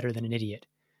coach you better than an idiot?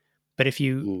 But if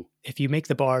you make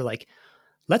the bar like,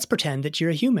 let's pretend that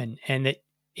you're a human and that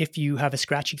if you have a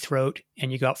scratchy throat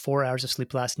and you got 4 hours of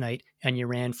sleep last night and you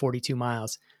ran 42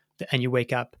 miles and you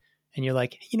wake up and you're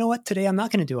like, you know what, today I'm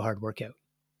not going to do a hard workout.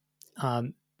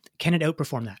 Can it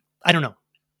outperform that? I don't know.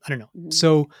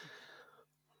 So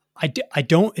I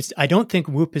don't think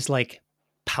Whoop is like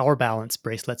power balance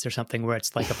bracelets or something where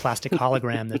it's like a plastic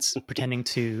hologram that's pretending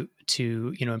to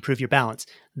improve your balance.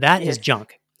 That is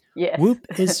junk. Yes. Whoop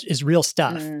is real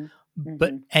stuff.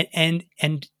 But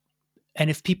and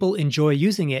if people enjoy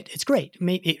using it, it's great.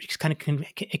 Maybe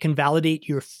it can validate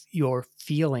your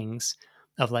feelings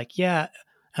of like, yeah,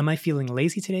 am I feeling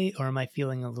lazy today, or am I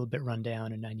feeling a little bit run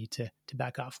down and I need to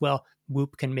back off? Well,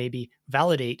 Whoop can maybe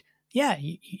validate, yeah,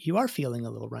 you are feeling a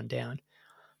little run down.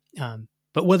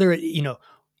 But whether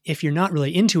if you're not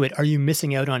really into it, are you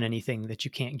missing out on anything that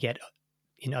you can't get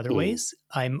in other ways?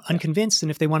 I'm unconvinced,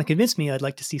 and if they want to convince me, I'd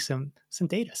like to see some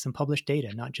data, some published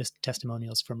data, not just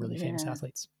testimonials from really famous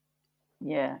athletes.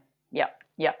 Yeah.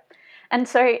 And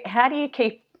so how do you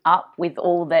keep up with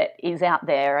all that is out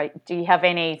there? Do you have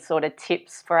any sort of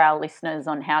tips for our listeners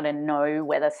on how to know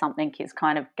whether something is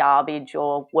kind of garbage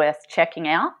or worth checking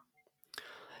out?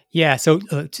 Yeah, so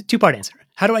two-part answer.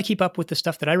 How do I keep up with the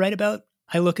stuff that I write about?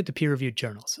 I look at the peer-reviewed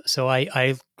journals. So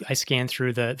I scan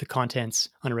through the contents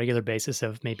on a regular basis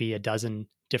of maybe a dozen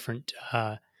different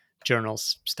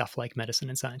journals, stuff like Medicine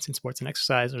and Science in Sports and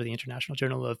Exercise, or the International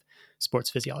Journal of Sports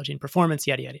Physiology and Performance,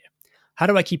 yada, yada. How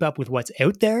do I keep up with what's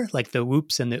out there, like the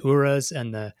Whoops and the URAs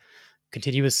and the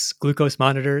continuous glucose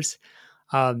monitors?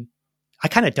 I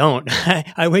kind of don't.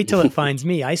 I wait till it finds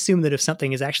me. I assume that if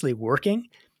something is actually working,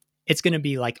 it's going to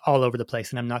be like all over the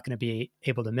place and I'm not going to be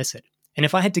able to miss it. And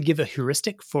if I had to give a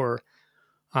heuristic for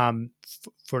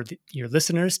your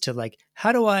listeners to like,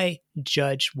 how do I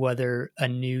judge whether a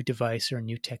new device or a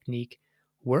new technique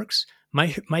works?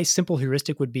 My simple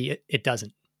heuristic would be it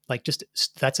doesn't. Like, just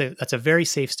that's a very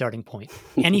safe starting point.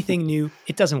 Anything new,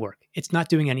 it doesn't work. It's not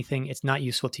doing anything. It's not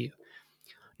useful to you.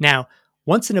 Now,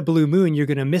 once in a blue moon, you're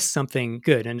going to miss something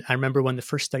good. And I remember when the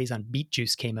first studies on beet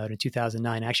juice came out in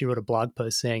 2009, I actually wrote a blog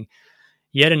post saying,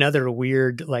 yet another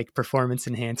weird, like, performance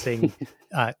enhancing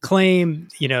claim,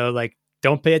 like,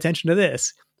 don't pay attention to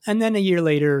this. And then a year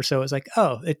later or so, it was like,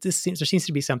 oh, there seems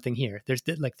to be something here.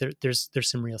 There's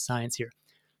some real science here.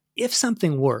 If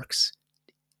something works,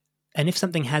 and if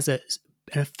something has an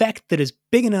effect that is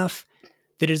big enough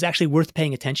that it is actually worth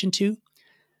paying attention to,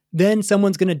 then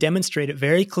someone's going to demonstrate it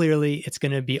very clearly. It's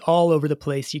going to be all over the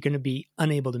place. You're going to be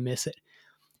unable to miss it.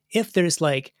 If there's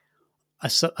like a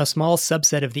small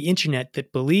subset of the internet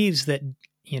that believes that,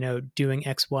 doing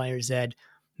X, Y, or Z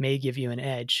may give you an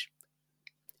edge,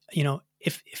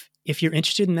 if you're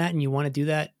interested in that and you want to do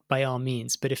that, by all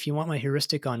means. But if you want my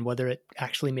heuristic on whether it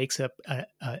actually makes a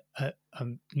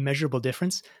measurable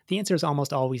difference, the answer is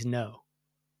almost always no.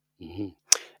 Mm-hmm.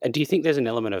 And do you think there's an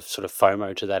element of sort of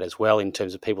FOMO to that as well, in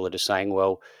terms of people that are saying,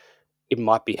 well, it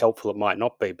might be helpful, it might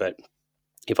not be, but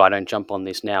if I don't jump on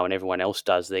this now and everyone else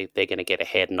does, they're going to get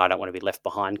ahead and I don't want to be left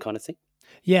behind, kind of thing?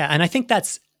 Yeah, and I think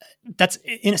that's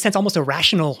in a sense almost a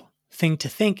rational thing to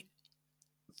think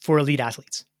for elite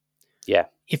athletes. Yeah.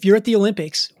 If you're at the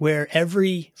Olympics where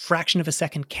every fraction of a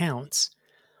second counts,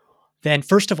 then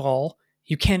first of all,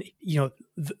 you can't,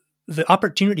 the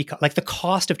opportunity, like the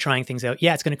cost of trying things out,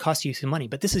 yeah, it's going to cost you some money,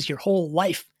 but this is your whole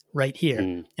life right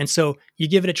here. And so you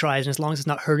give it a try, and as long as it's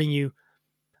not hurting you,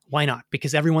 why not?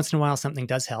 Because every once in a while, something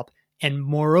does help. And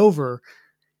moreover,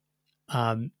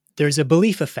 there's a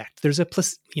belief effect. There's a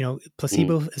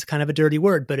placebo is kind of a dirty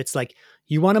word, but it's like,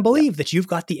 you want to believe that you've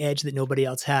got the edge that nobody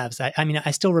else has. I mean,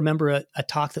 I still remember a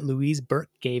talk that Louise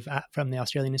Burke gave from the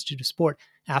Australian Institute of Sport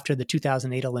after the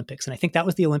 2008 Olympics. And I think that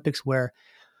was the Olympics where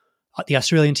the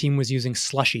Australian team was using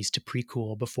slushies to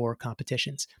pre-cool before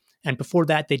competitions. And before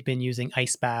that, they'd been using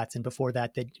ice baths, and before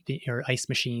that, or ice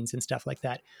machines and stuff like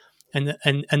that. And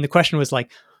the question was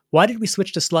like, why did we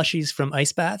switch to slushies from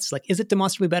ice baths? Like, is it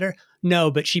demonstrably better?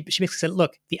 No, but she basically said,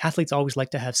 look, the athletes always like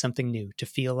to have something new, to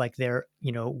feel like they're,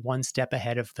 one step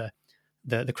ahead of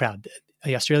the crowd.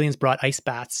 The Australians brought ice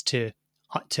baths to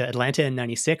Atlanta in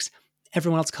 96.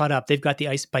 Everyone else caught up. They've got the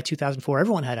ice by 2004.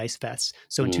 Everyone had ice baths.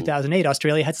 So in 2008,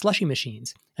 Australia had slushy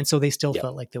machines. And so they still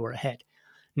felt like they were ahead.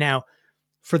 Now,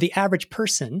 for the average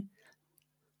person,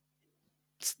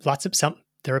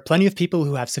 there are plenty of people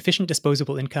who have sufficient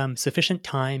disposable income, sufficient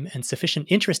time, and sufficient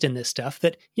interest in this stuff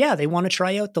that, yeah, they want to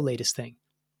try out the latest thing.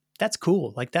 That's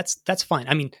cool. Like that's fine.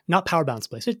 I mean, not power balance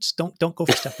places. Don't go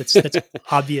for stuff that's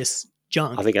obvious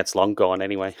junk. I think that's long gone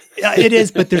anyway. Yeah, it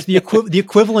is, but there's the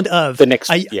equivalent of the next.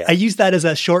 I use that as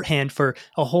a shorthand for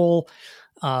a whole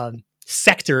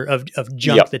sector of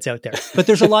junk that's out there. But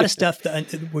there's a lot of stuff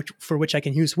for which I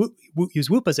can use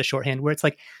Whoop as a shorthand, where it's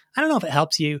like, I don't know if it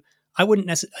helps you. I wouldn't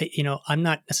necessarily, I'm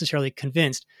not necessarily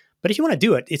convinced, but if you want to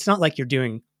do it, it's not like you're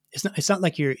doing, it's not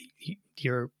like you're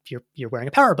wearing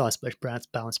a power balance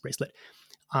bracelet.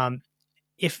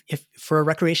 If for a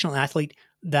recreational athlete,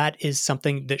 that is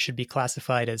something that should be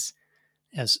classified as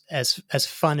as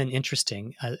fun and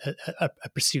interesting a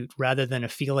pursuit, rather than a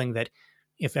feeling that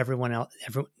if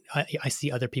I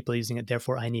see other people using it,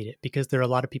 therefore I need it, because there are a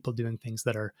lot of people doing things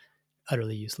that are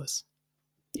utterly useless.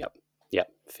 Yep. Yep.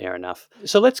 Fair enough.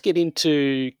 So let's get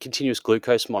into continuous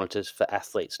glucose monitors for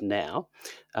athletes now.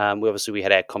 We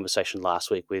had our conversation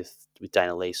last week with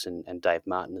Dana Leese and Dave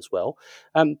Martin as well.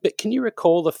 But can you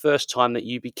recall the first time that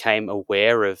you became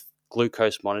aware of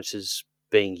glucose monitors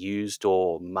being used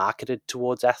or marketed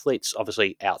towards athletes,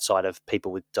 obviously outside of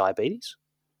people with diabetes?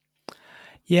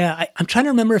 Yeah, I'm trying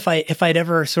to remember if I'd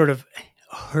ever sort of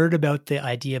heard about the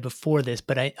idea before this,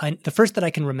 but the first that I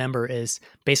can remember is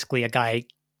basically a guy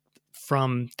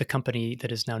from the company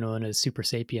that is now known as Super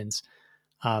Sapiens,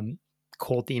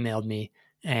 cold emailed me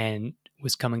and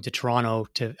was coming to Toronto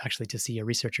to see a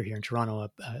researcher here in Toronto,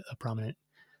 a prominent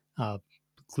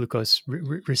glucose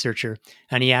researcher.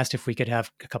 And he asked if we could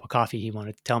have a cup of coffee. He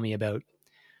wanted to tell me about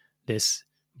this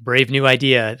brave new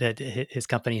idea that his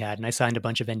company had. And I signed a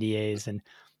bunch of NDAs, and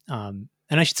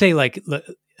I should say, like, I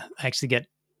actually get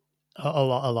a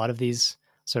lot of these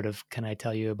sort of, can I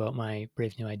tell you about my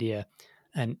brave new idea?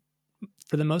 And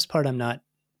for the most part, I'm not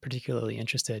particularly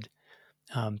interested.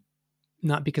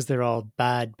 Not because they're all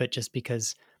bad, but just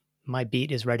because my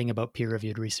beat is writing about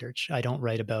peer-reviewed research. I don't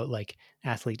write about like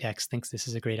athlete X thinks this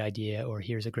is a great idea or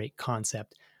here's a great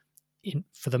concept.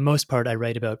 For the most part, I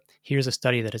write about here's a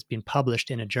study that has been published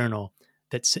in a journal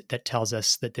that tells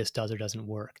us that this does or doesn't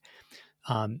work.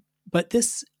 But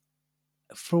this,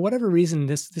 for whatever reason,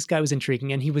 this guy was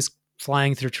intriguing, and he was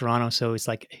flying through Toronto, so it's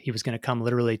like he was going to come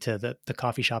literally to the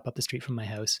coffee shop up the street from my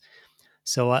house.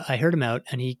 So I heard him out,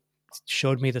 and he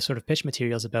showed me the sort of pitch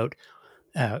materials about,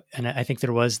 and I think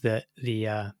there was the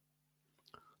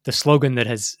slogan that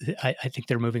has, I think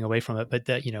they're moving away from it, but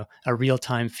a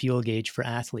real-time fuel gauge for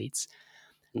athletes.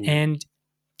 Mm. And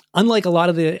unlike a lot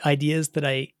of the ideas that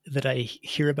I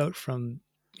hear about from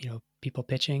people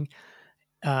pitching,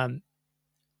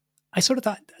 I sort of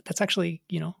thought that's actually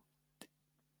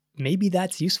maybe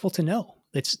that's useful to know.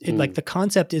 Like the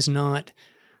concept is not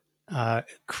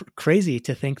crazy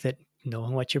to think that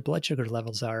knowing what your blood sugar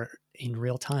levels are in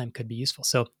real time could be useful.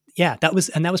 So yeah, that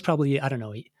was probably, I don't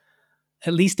know,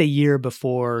 at least a year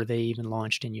before they even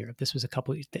launched in Europe. This was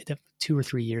 2 or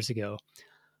 3 years ago.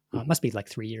 It must be like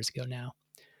 3 years ago now.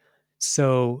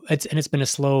 So it's been a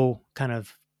slow kind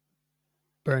of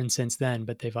burn since then,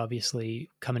 but they've obviously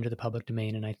come into the public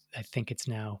domain, and I think it's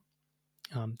now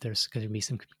there's going to be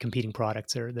some competing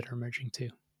products that are emerging too.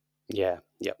 Yeah,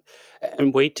 yep.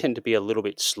 And we tend to be a little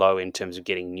bit slow in terms of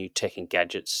getting new tech and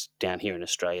gadgets down here in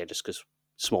Australia, just because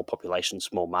small population,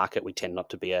 small market, we tend not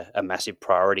to be a massive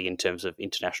priority in terms of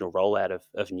international rollout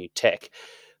of new tech.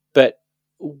 But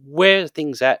where are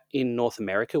things at in North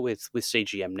America with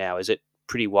CGM now? Is it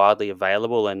pretty widely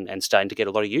available and starting to get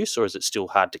a lot of use, or is it still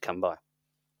hard to come by?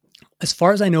 As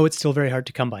far as I know, it's still very hard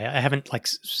to come by. I haven't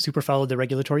super followed the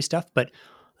regulatory stuff, but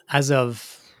as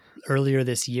of earlier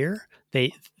this year,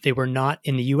 they were not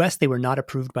in the US. They were not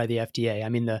approved by the FDA. I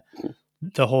mean,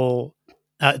 the whole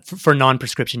for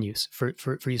non-prescription use, for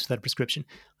use without a prescription.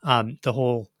 The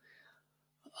whole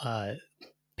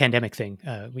pandemic thing,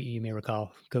 you may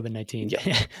recall, COVID-19.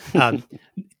 Yeah.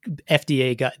 The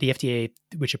FDA,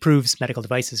 which approves medical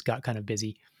devices, got kind of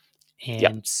busy,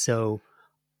 and so.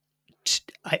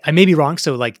 I may be wrong,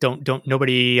 so don't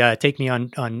nobody take me on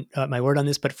my word on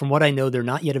this. But from what I know, they're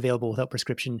not yet available without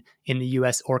prescription in the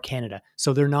U.S. or Canada.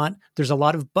 So they're not. There's a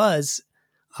lot of buzz,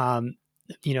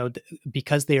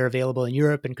 because they are available in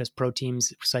Europe and because pro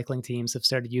teams, cycling teams have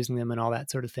started using them and all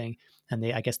that sort of thing. And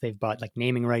I guess they've bought like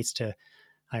naming rights to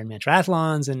Ironman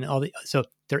triathlons and all the. So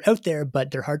they're out there,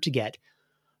 but they're hard to get.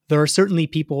 There are certainly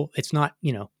people. It's not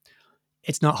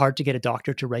hard to get a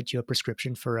doctor to write you a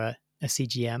prescription for a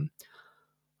CGM.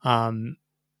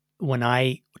 When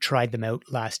I tried them out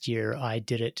last year, I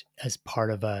did it as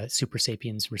part of a Super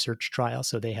Sapiens research trial.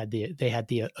 So they had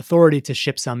the authority to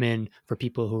ship some in for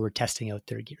people who were testing out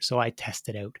their gear. So I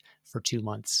tested out for 2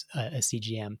 months a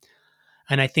CGM,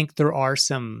 and I think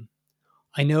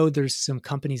I know there's some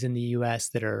companies in the US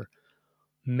that are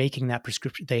making that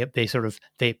prescription.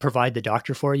 They provide the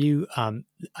doctor for you.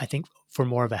 I think for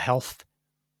more of a health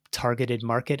targeted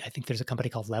market. I think there's a company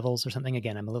called Levels or something.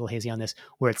 Again, I'm a little hazy on this,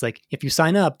 where it's like, if you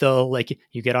sign up, they'll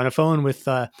you get on a phone with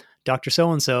Dr.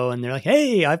 So-and-so, and they're like,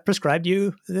 hey, I've prescribed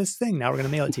you this thing. Now we're going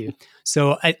to mail it to you.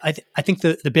 So I think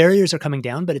the barriers are coming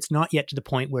down, but it's not yet to the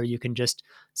point where you can just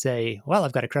say, well,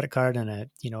 I've got a credit card and a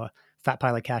fat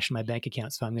pile of cash in my bank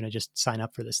account, so I'm going to just sign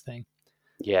up for this thing.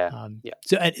 Yeah.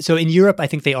 So in Europe, I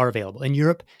think they are available in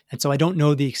Europe. And so I don't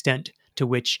know the extent to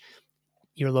which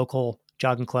your local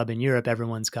jogging club in Europe,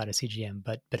 everyone's got a CGM,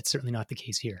 but it's certainly not the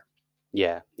case here.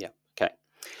 Yeah. Okay.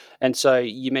 And so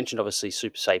you mentioned obviously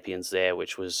Super Sapiens there,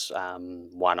 which was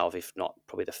one of, if not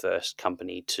probably the first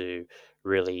company to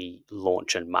really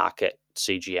launch and market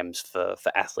CGMs for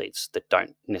athletes that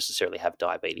don't necessarily have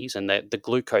diabetes. And the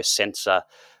glucose sensor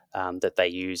that they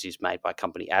use is made by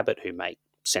company Abbott, who make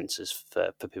sensors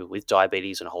for people with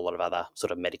diabetes and a whole lot of other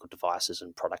sort of medical devices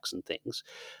and products and things.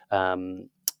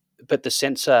 But the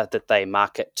sensor that they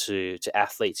market to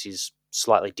athletes is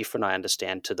slightly different, I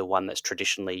understand, to the one that's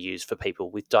traditionally used for people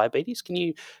with diabetes. Can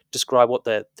you describe what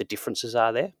the differences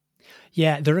are there?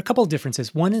 Yeah, there are a couple of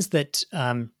differences. One is that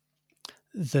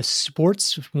the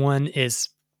sports one is,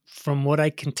 from what I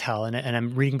can tell, and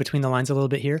I'm reading between the lines a little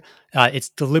bit here, it's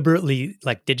deliberately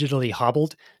like digitally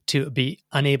hobbled to be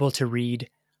unable to read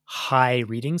high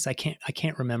readings. I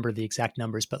can't remember the exact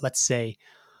numbers, but let's say,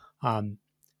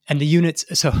 and the units.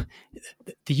 So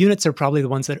the units are probably the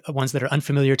ones that are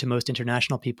unfamiliar to most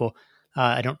international people.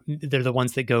 They're the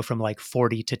ones that go from like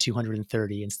 40 to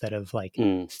 230 instead of like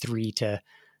 3 to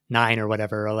 9 or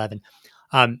whatever, or 11.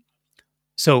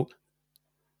 So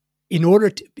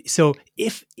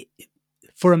if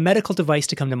for a medical device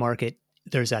to come to market,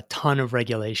 there's a ton of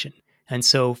regulation. And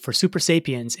so for Super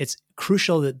Sapiens, it's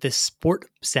crucial that this sport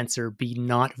sensor be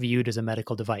not viewed as a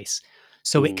medical device.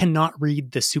 So it cannot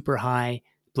read the super high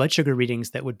blood sugar readings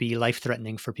that would be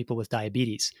life-threatening for people with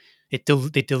diabetes.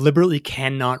 They deliberately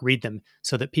cannot read them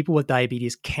so that people with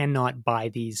diabetes cannot buy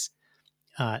these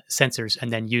sensors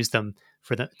and then use them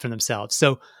for themselves.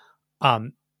 So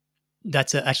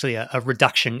that's actually a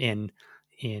reduction in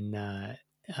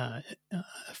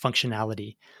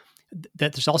functionality.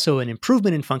 That there's also an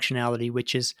improvement in functionality,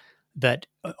 which is that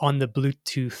on the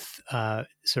Bluetooth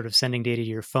sort of sending data to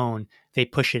your phone, they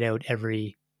push it out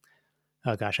every.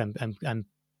 Oh gosh, I'm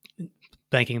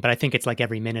blanking, but I think it's like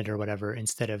every minute or whatever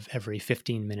instead of every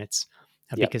 15 minutes.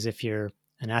 Because if you're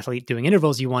an athlete doing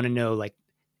intervals, you want to know, like,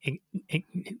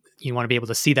 you want to be able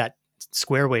to see that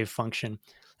square wave function,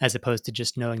 as opposed to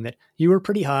just knowing that you were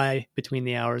pretty high between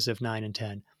the hours of 9 and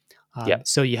 10.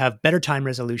 So you have better time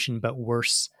resolution, but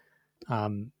worse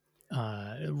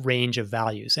range of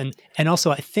values. And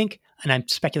also, I think, and I'm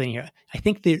speculating here, I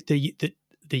think the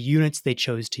units they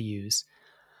chose to use,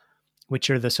 which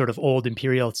are the sort of old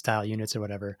imperial style units or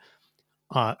whatever,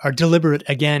 are deliberate,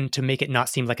 again, to make it not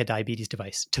seem like a diabetes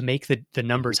device, to make the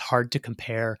numbers hard to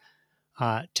compare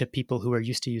to people who are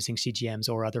used to using CGMs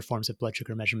or other forms of blood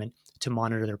sugar measurement to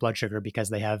monitor their blood sugar because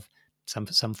they have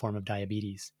some form of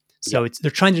diabetes. So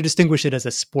they're trying to distinguish it as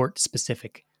a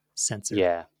sport-specific sensor.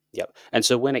 Yeah. Yep. And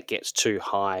so when it gets too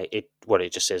high, it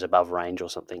just says above range or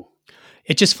something.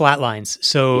 It just flatlines.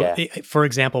 So, for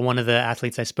example, one of the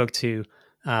athletes I spoke to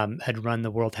had run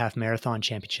the World Half Marathon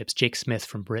Championships. Jake Smith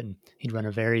from Britain. He'd run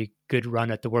a very good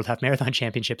run at the World Half Marathon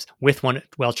Championships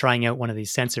while trying out one of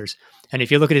these sensors. And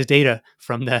if you look at his data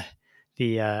from the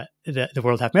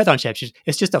World Half Marathon Championships,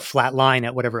 it's just a flat line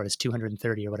at whatever it is,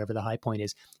 230 or whatever the high point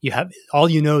is. You have all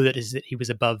you know that is that he was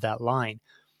above that line.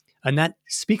 And that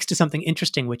speaks to something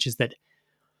interesting, which is that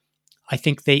I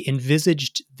think they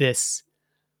envisaged this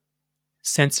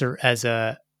sensor as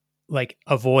a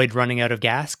avoid running out of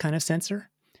gas kind of sensor.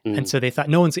 And so they thought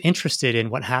no one's interested in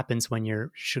what happens when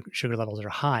your sugar levels are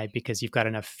high because you've got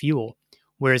enough fuel.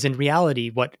 Whereas in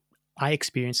reality, what I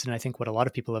experienced, and I think what a lot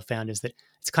of people have found, is that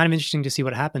it's kind of interesting to see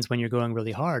what happens when you're going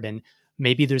really hard. And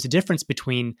maybe there's a difference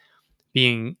between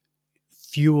being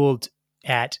fueled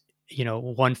at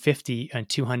 150 and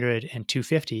 200 and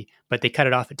 250, but they cut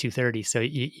it off at 230. So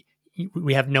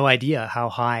we have no idea how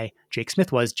high Jake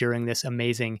Smith was during this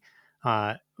amazing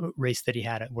race that he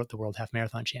had at the World Half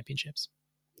Marathon Championships.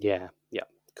 Yeah,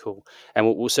 cool.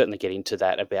 And we'll certainly get into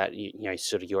that about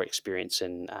sort of your experience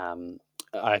and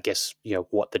I guess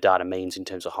what the data means in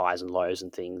terms of highs and lows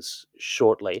and things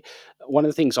shortly. One of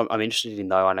the things I'm interested in,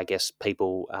 though, and I guess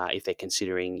people, if they're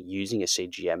considering using a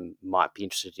CGM, might be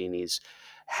interested in, is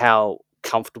how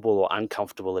comfortable or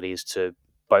uncomfortable it is to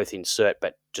both insert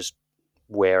but just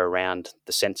wear around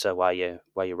the sensor while you're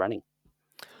running.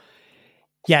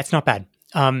 Yeah, it's not bad.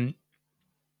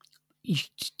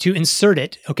 To insert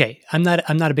it, okay, I'm not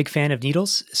a big fan of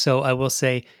needles, so I will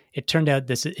say it turned out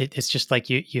it's just like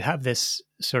you have this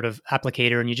sort of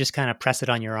applicator and you just kind of press it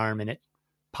on your arm and it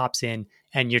pops in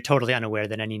and you're totally unaware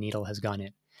that any needle has gone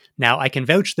in. Now, I can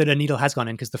vouch that a needle has gone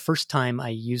in because the first time I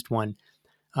used one,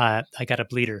 I got a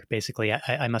bleeder. Basically,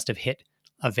 I must have hit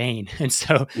a vein. And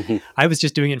so I was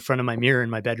just doing it in front of my mirror in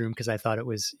my bedroom because I thought it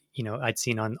was, I'd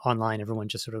seen online, everyone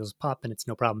just sort of goes pop and it's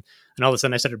no problem. And all of a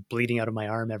sudden I started bleeding out of my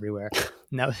arm everywhere.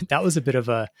 And that was a bit of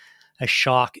a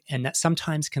shock. And that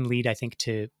sometimes can lead, I think,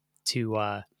 to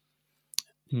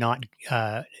not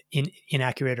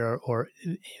inaccurate or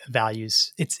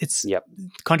values. It's Yep.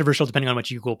 controversial depending on what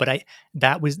you Google, but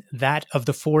that of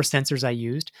the 4 sensors I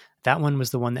used, that one was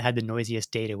the one that had the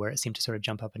noisiest data, where it seemed to sort of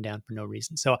jump up and down for no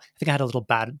reason. So I think I had a little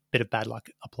bit of bad luck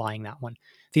applying that one.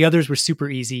 The others were super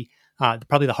easy.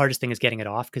 Probably the hardest thing is getting it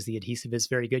off, because the adhesive is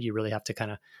very good. You really have to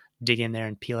kind of dig in there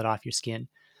and peel it off your skin.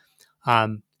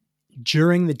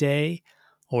 During the day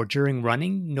or during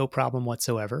running, no problem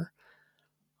whatsoever.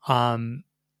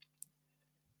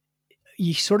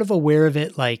 You're sort of aware of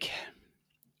it, like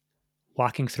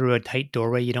walking through a tight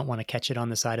doorway. You don't want to catch it on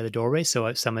the side of the doorway. So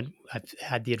I've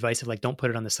had the advice of like, don't put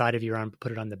it on the side of your arm, but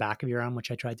put it on the back of your arm,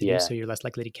 which I tried to do. So you're less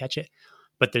likely to catch it.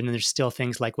 But then there's still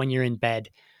things like when you're in bed,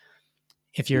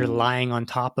 if you're lying on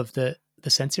top of the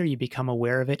sensor, you become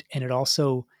aware of it. And it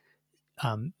also,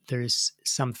 there's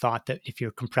some thought that if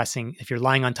you're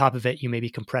lying on top of it, you may be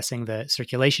compressing the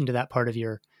circulation to that part of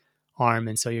your arm,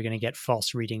 and so you're going to get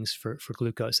false readings for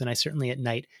glucose. And I certainly at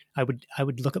night, I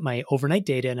would look at my overnight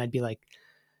data and I'd be like,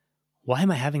 why am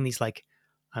I having these, like,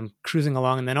 I'm cruising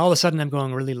along and then all of a sudden I'm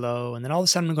going really low, and then all of a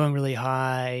sudden I'm going really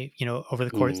high, over the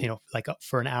course, like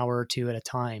for an hour or two at a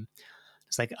time.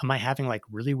 It's like, am I having like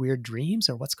really weird dreams,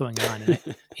 or what's going on?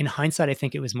 And in hindsight, I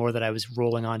think it was more that I was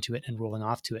rolling onto it and rolling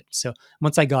off to it. So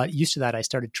once I got used to that, I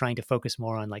started trying to focus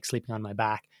more on like sleeping on my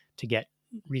back to get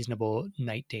reasonable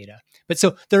night data. But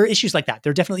so there are issues like that.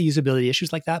 There are definitely usability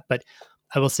issues like that. But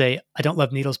I will say, I don't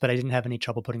love needles, but I didn't have any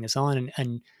trouble putting this on.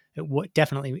 And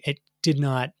it did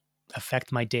not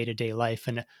affect my day-to-day life.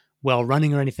 And while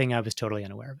running or anything, I was totally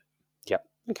unaware of it. Yep.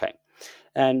 Okay.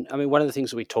 And I mean, one of the things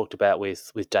that we talked about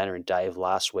with Dana and Dave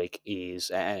last week is,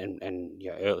 and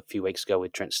a few weeks ago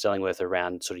with Trent Stellingworth,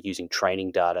 around sort of using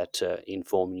training data to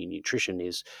inform your nutrition,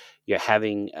 is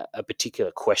having a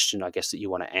particular question, I guess, that you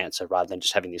want to answer, rather than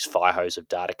just having this fire hose of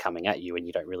data coming at you and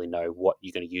you don't really know what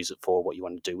you're going to use it for, what you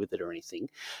want to do with it, or anything.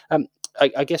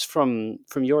 I guess from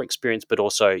your experience, but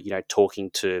also talking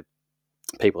to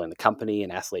people in the company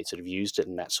and athletes that have used it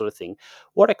and that sort of thing,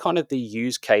 what are kind of the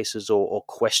use cases or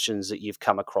questions that you've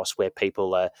come across where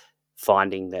people are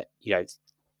finding that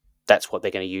that's what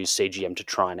they're going to use CGM to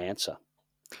try and answer?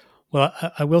 Well,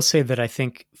 I will say that I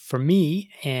think for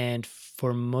me and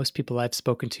for most people I've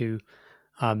spoken to,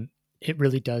 it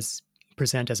really does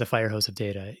present as a fire hose of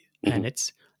data, and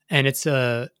it's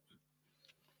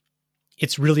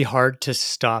really hard to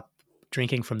stop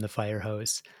drinking from the fire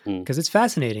hose, because it's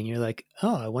fascinating. You're like,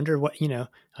 oh, I wonder what,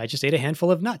 I just ate a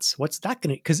handful of nuts. What's that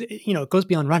going to, because, it goes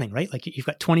beyond running, right? Like you've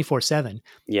got 24/7.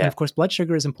 Yeah. And of course, blood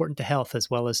sugar is important to health as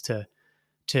well as to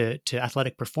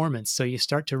athletic performance. So you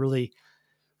start to really,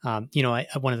 one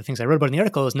of the things I wrote about in the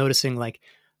article is noticing like,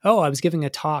 oh, I was giving a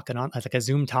talk like a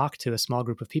Zoom talk to a small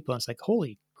group of people. And it's like,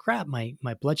 holy crap, my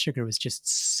blood sugar was just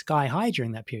sky high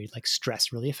during that period. Like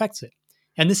stress really affects it.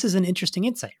 And this is an interesting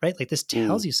insight, right? Like this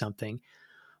tells you something,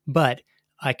 but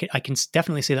I can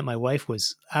definitely say that my wife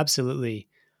was absolutely,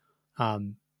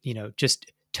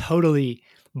 just totally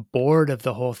bored of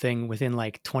the whole thing within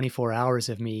like 24 hours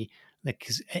of me. Like,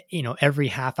 'cause, every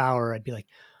half hour I'd be like,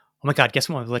 oh my God, guess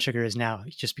what my blood sugar is now?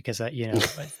 Just because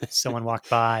someone walked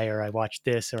by, or I watched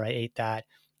this, or I ate that.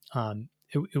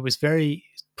 It was very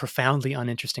profoundly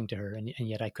uninteresting to her. And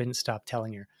yet I couldn't stop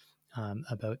telling her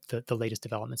about the latest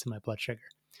developments in my blood sugar.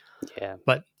 Yeah.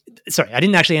 But sorry, I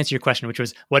didn't actually answer your question, which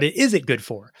was, what is it good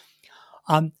for?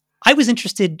 I was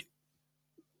interested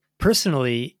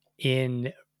personally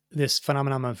in this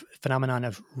phenomenon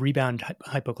of rebound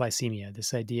hypoglycemia.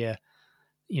 This idea,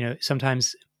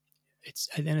 sometimes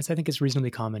I think it's reasonably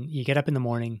common. You get up in the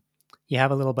morning, you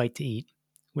have a little bite to eat,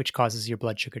 which causes your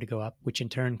blood sugar to go up, which in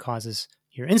turn causes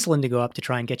your insulin to go up to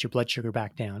try and get your blood sugar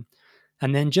back down.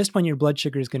 And then just when your blood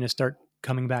sugar is going to start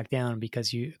coming back down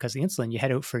because the insulin, you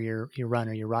head out for your run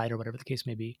or your ride or whatever the case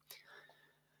may be.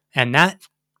 And that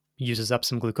uses up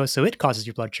some glucose. So it causes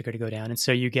your blood sugar to go down. And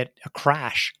so you get a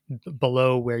crash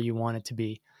below where you want it to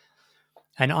be.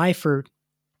 And I, for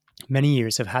many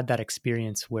years, have had that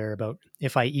experience where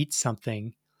if I eat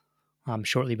something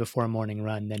shortly before a morning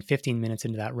run, then 15 minutes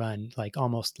into that run, like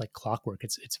almost like clockwork,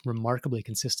 it's remarkably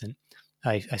consistent.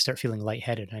 I start feeling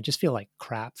lightheaded and I just feel like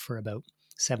crap for about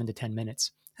 7 to 10 minutes.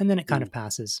 And then it kind of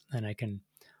passes and I can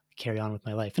carry on with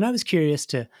my life. And I was curious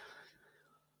to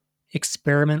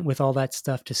experiment with all that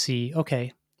stuff to see,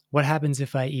 okay, what happens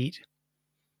if I eat,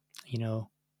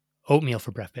 oatmeal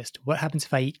for breakfast? What happens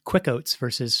if I eat quick oats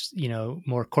versus,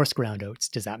 more coarse ground oats?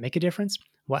 Does that make a difference?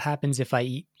 What happens if I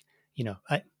eat,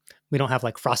 we don't have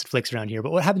like Frosted Flakes around here,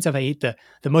 but what happens if I eat the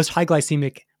most high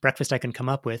glycemic breakfast I can come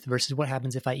up with versus what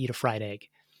happens if I eat a fried egg?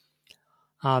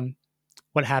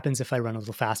 what happens if I run a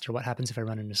little faster? What happens if I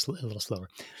run a little slower?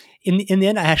 In the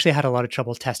end, I actually had a lot of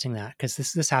trouble testing that because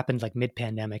this happened like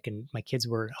mid-pandemic, and my kids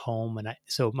were at home, and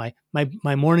so my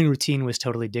morning routine was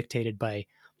totally dictated by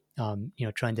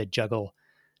trying to juggle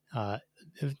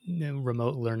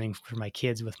remote learning for my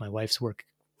kids with my wife's work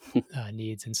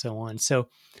needs and so on. So,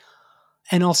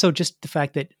 and also just the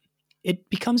fact that it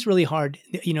becomes really hard.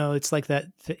 It's like that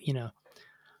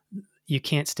you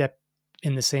can't step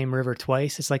in the same river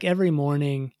twice. It's like every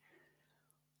morning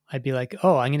I'd be like,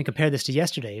 oh, I'm going to compare this to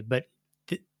yesterday, but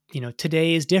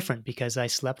today is different because I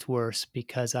slept worse,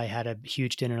 because I had a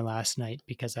huge dinner last night,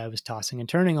 because I was tossing and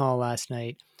turning all last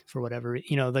night for whatever,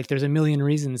 like there's a million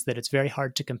reasons that it's very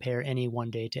hard to compare any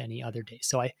one day to any other day.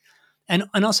 So and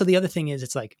also the other thing is,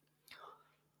 it's like,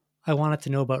 I wanted to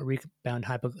know about rebound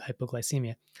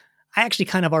hypoglycemia. I actually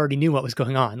kind of already knew what was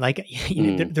going on. Like,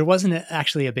 there wasn't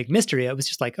actually a big mystery. It was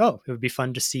just like, oh, it would be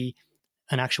fun to see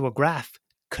an actual graph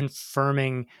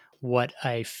confirming what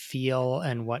I feel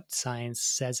and what science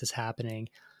says is happening.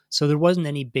 So there wasn't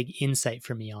any big insight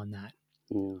for me on that.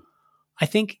 I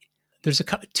think there's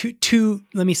two,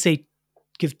 let me say,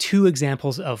 give two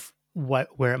examples of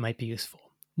where it might be useful.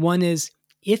 One is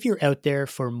if you're out there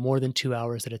for more than 2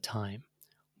 hours at a time,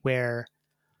 where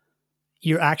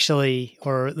you're actually,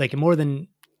 or like more than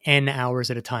N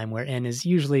hours at a time, where N is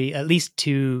usually at least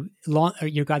too long, or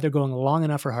you're either going long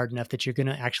enough or hard enough that you're going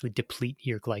to actually deplete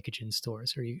your glycogen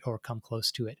stores or come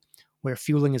close to it, where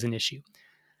fueling is an issue.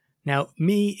 Now,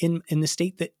 me in the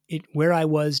state where I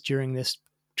was during this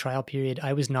trial period,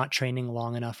 I was not training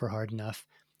long enough or hard enough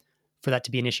for that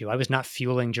to be an issue. I was not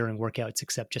fueling during workouts,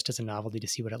 except just as a novelty to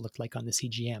see what it looked like on the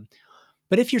CGM.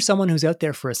 But if you're someone who's out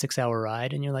there for a 6-hour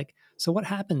ride and you're like, so what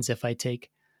happens if I take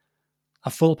a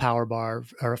full power bar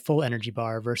or a full energy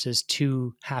bar versus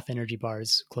 2 half energy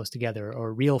bars close together,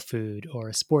 or real food, or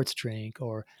a sports drink,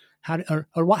 or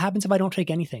what happens if I don't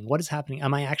take anything? What is happening?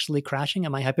 Am I actually crashing?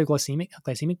 Am I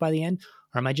hypoglycemic by the end?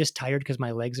 Or am I just tired because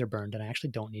my legs are burned and I actually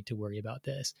don't need to worry about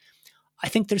this? I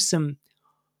think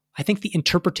the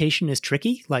interpretation is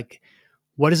tricky. Like,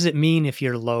 what does it mean if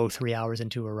you're low 3 hours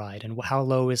into a ride, and how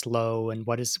low is low, and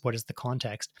what is the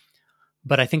context?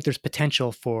 But I think there's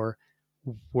potential for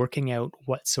working out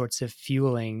what sorts of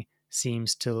fueling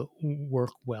seems to work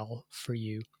well for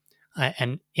you,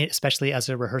 and especially as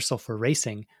a rehearsal for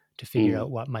racing, to figure out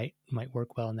what might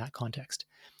work well in that context.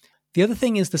 The other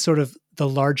thing is the sort of the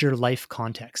larger life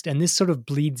context, and this sort of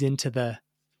bleeds into the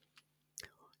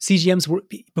CGMs.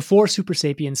 Before Super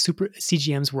Sapiens,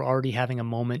 CGMs were already having a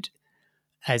moment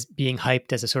as being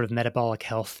hyped as a sort of metabolic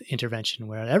health intervention,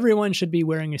 where everyone should be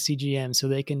wearing a CGM so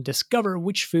they can discover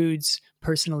which foods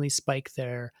personally spike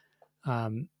their,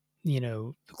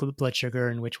 blood sugar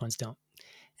and which ones don't,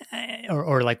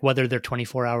 or like whether their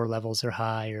 24-hour levels are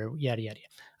high, or yada yada.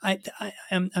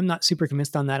 I'm not super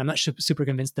convinced on that. I'm not super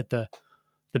convinced that the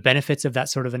benefits of that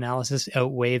sort of analysis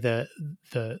outweigh the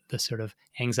sort of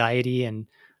anxiety and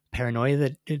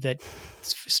paranoia that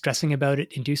stressing about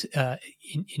it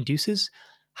induces.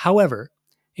 However,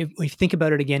 if we think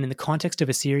about it again in the context of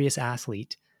a serious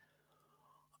athlete,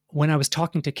 when I was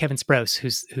talking to Kevin Sprouse,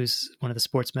 who's one of the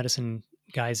sports medicine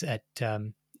guys at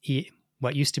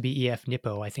what used to be EF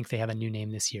Nippo, I think they have a new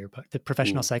name this year, but the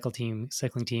professional cycling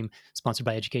team sponsored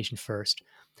by Education First.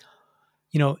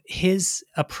 His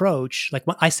approach, like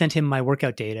when I sent him my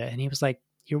workout data, and he was like,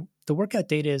 the workout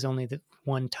data is only the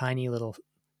one tiny little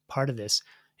part of this.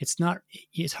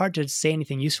 It's hard to say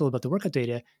anything useful about the workout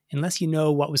data unless you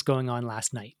know what was going on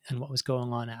last night and what was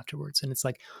going on afterwards. And it's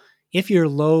like, if you're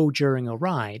low during a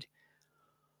ride,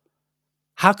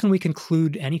 how can we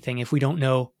conclude anything if we don't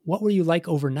know what were you like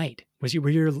overnight? Were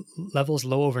your levels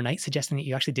low overnight, suggesting that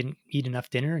you actually didn't eat enough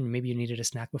dinner and maybe you needed a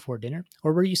snack before dinner?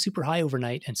 Or were you super high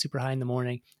overnight and super high in the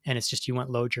morning, and it's just you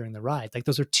went low during the ride? Like,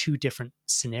 those are two different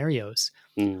scenarios.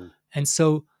 And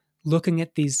so looking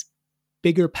at these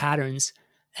bigger patterns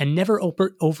and never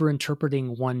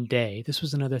over-interpreting one day. This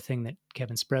was another thing that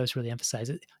Kevin Sprouse really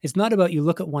emphasized. It's not about you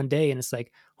look at one day and it's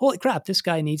like, holy crap, this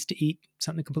guy needs to eat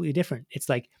something completely different. It's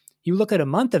like, you look at a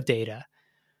month of data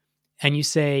and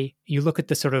you look at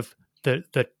the sort of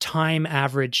the time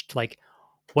averaged, like,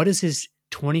 what is his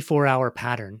 24-hour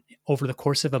pattern over the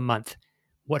course of a month?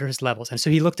 What are his levels? And so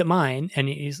he looked at mine and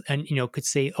could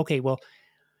say, okay, well,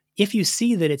 if you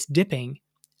see that it's dipping,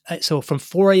 so from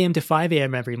 4 a.m. to 5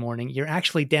 a.m. every morning, you're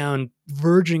actually down,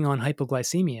 verging on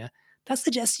hypoglycemia. That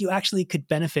suggests you actually could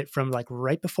benefit from, like,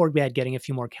 right before bed, getting a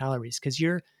few more calories, because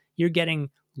you're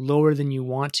getting lower than you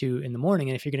want to in the morning.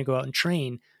 And if you're going to go out and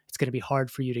train, it's going to be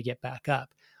hard for you to get back up.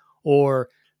 Or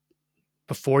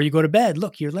before you go to bed,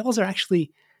 look, your levels are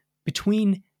actually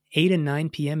between 8 and 9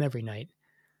 p.m. every night.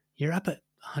 you're up at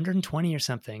 120 or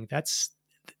something. That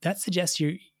suggests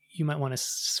you might want to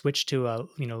switch to a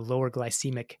lower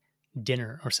glycemic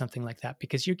dinner or something like that,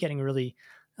 because you're getting really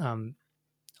on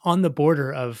the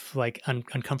border of like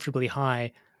uncomfortably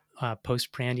high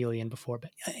postprandially and before.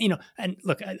 But and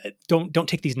look, don't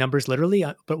take these numbers literally.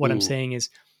 But what I'm saying is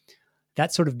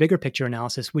that sort of bigger picture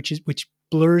analysis, which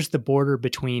blurs the border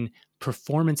between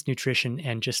performance nutrition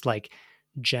and just like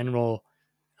general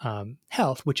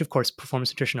health, which of course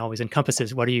performance nutrition always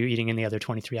encompasses what are you eating in the other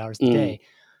 23 hours of the day.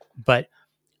 But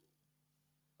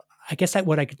I guess that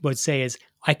what I would say is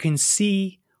I can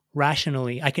see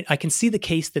rationally, I can see the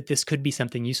case that this could be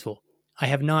something useful. I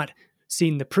have not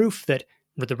seen the proof that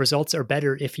the results are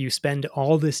better if you spend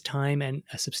all this time and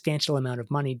a substantial amount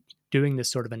of money doing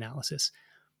this sort of analysis.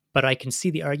 But I can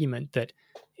see the argument that,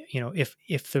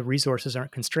 if the resources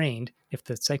aren't constrained, if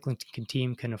the cycling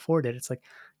team can afford it, it's like,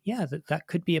 yeah, that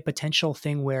could be a potential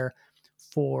thing where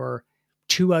for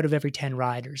 2 out of every 10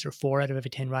 riders or 4 out of every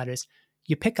 10 riders,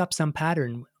 you pick up some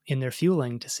pattern in their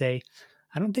fueling to say,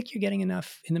 I don't think you're getting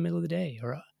enough in the middle of the day,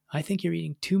 or I think you're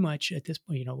eating too much at this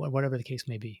point, whatever the case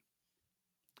may be.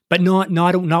 But not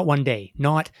one day,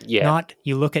 not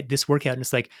you look at this workout and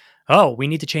it's like, oh, we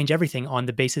need to change everything on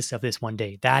the basis of this one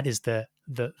day. That is the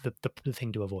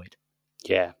thing to avoid.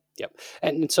 Yeah. Yep.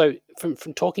 And so from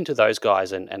talking to those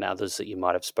guys and others that you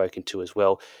might have spoken to as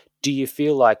well, do you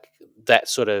feel like that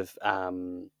sort of,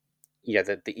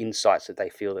 the insights that they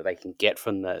feel that they can get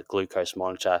from the glucose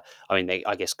monitor, I mean, they,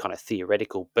 I guess, kind of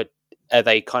theoretical, but are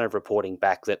they kind of reporting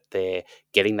back that they're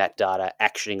getting that data,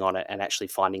 actioning on it, and actually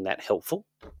finding that helpful?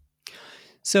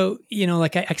 So,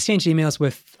 like I exchanged emails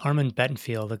with Armand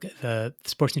Bettenfield, the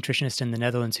sports nutritionist in the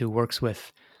Netherlands who works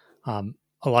with a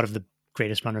lot of the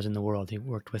greatest runners in the world. He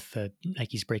worked with the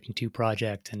Nike's Breaking 2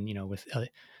 project, and,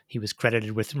 he was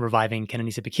credited with reviving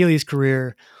Kenenisa Bekele's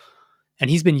career. And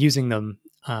he's been using them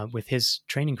with his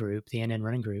training group, the NN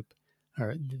running group,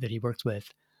 or that he works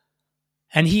with.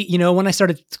 And he, when I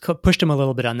started pushed him a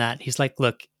little bit on that, he's like,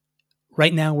 look,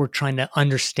 right now we're trying to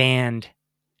understand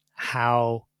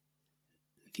how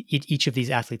each of these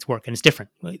athletes work, and it's different.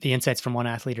 The insights from one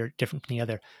athlete are different from the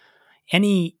other.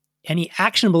 Any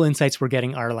actionable insights we're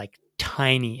getting are like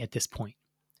tiny at this point,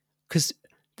 because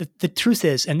the truth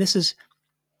is, and this is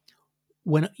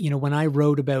when I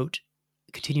wrote about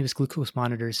continuous glucose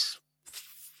monitors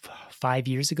 5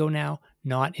 years ago now,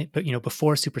 but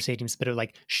before super stadiums, but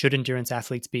like, should endurance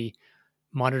athletes be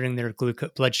monitoring their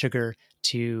blood sugar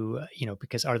to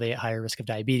because are they at higher risk of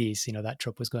diabetes? That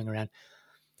trope was going around.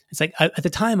 It's like, at the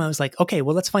time I was like, okay,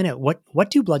 well, let's find out what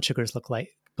do blood sugar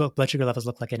levels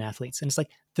look like in athletes. And it's like,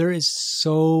 there is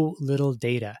so little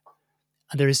data.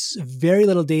 There's very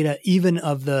little data, even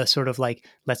of the sort of like,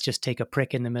 let's just take a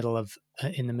prick in the middle of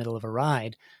a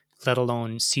ride, let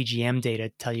alone CGM data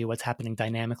to tell you what's happening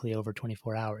dynamically over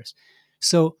 24 hours.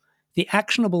 So the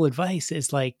actionable advice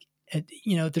is like,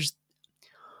 there's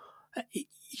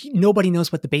nobody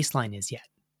knows what the baseline is yet.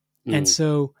 And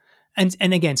so, and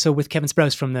again, so with Kevin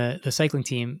Sprouse from the cycling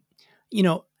team,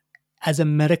 as a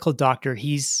medical doctor,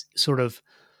 he's sort of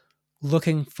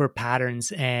looking for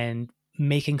patterns and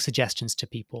making suggestions to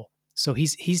people. So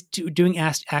he's doing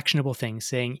actionable things,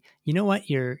 saying, you know what,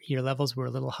 your levels were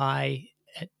a little high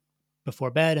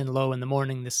before bed and low in the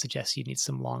morning. This suggests you need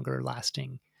some longer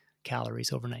lasting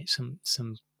calories overnight, some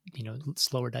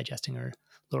slower digesting or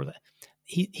lower.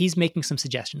 He's making some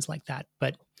suggestions like that,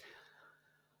 but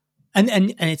and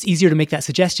it's easier to make that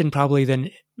suggestion probably than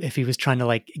if he was trying to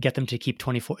like get them to keep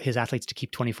his athletes to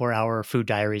keep 24-hour food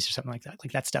diaries or something like that.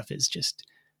 Like, that stuff is just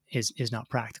is not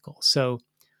practical. So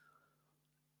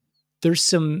there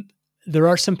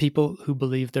are some people who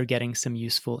believe they're getting some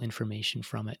useful information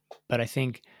from it, but I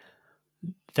think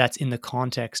that's in the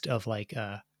context of like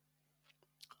a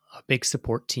big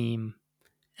support team,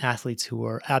 athletes who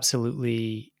are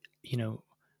absolutely,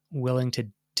 willing to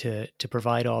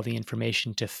provide all the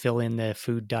information, to fill in the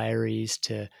food diaries,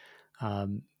 to,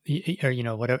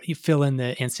 whatever, you fill in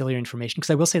the ancillary information. Because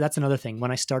I will say that's another thing.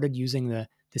 When I started using the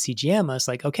CGM, I was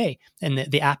like, okay, and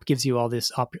the app gives you all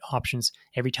these options.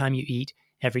 Every time you eat,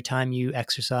 every time you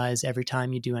exercise, every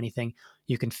time you do anything,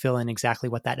 you can fill in exactly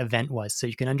what that event was. So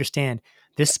you can understand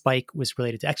this spike was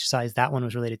related to exercise. That one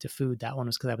was related to food. That one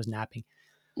was because I was napping.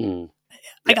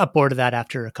 I got bored of that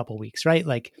after a couple of weeks, right?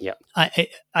 Like,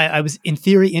 I was in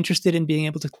theory interested in being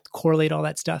able to correlate all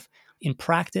that stuff. In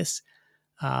practice,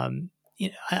 I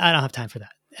don't have time for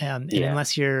that. And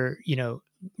unless you're,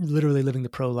 literally living the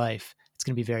pro life, it's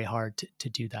going to be very hard to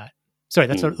do that. Sorry,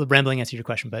 that's a rambling answer to your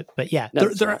question, but yeah,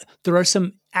 there are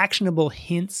some actionable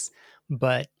hints,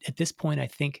 but at this point, I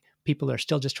think people are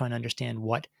still just trying to understand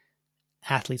what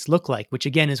athletes look like, which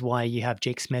again is why you have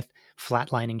Jake Smith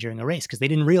flatlining during a race, because they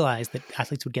didn't realize that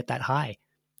athletes would get that high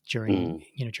during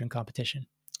competition.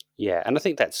 Yeah, and I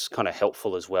think that's kind of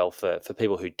helpful as well for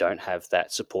people who don't have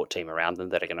that support team around them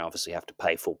that are going to obviously have to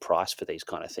pay full price for these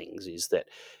kind of things, is that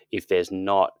if there's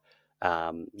not,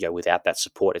 without that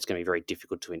support, it's going to be very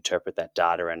difficult to interpret that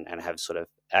data and have sort of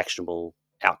actionable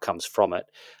outcomes from it.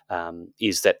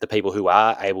 Is that the people who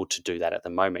are able to do that at the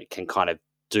moment can kind of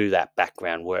do that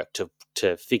background work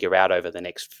to figure out over the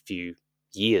next few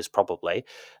years probably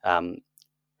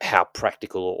how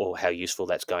practical or how useful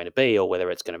that's going to be, or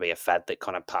whether it's going to be a fad that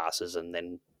kind of passes and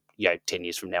then 10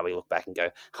 years from now we look back and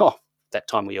go, oh, that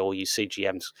time we all used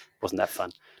CGMs, wasn't that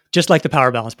fun? Just like the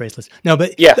power balance bracelets. No,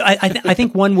 but yeah, I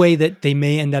think one way that they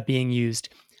may end up being used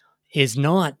is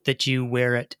not that you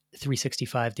wear it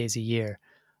 365 days a year,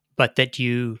 but that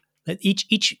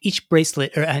each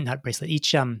bracelet, or not bracelet,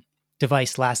 each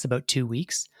device lasts about 2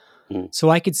 weeks. So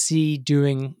I could see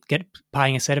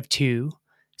buying a set of 2,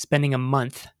 spending a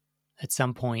month at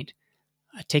some point,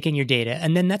 taking your data,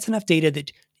 and then that's enough data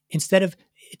that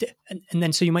and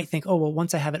then so you might think, oh well,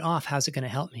 once I have it off, how's it going to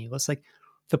help me? Well, it's like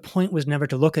the point was never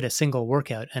to look at a single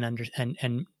workout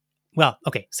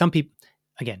some people,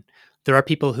 again, there are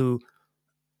people who,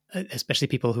 especially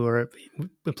people who are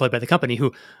employed by the company,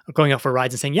 who are going out for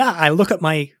rides and saying, yeah, I look at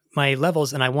my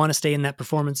levels and I want to stay in that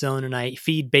performance zone and I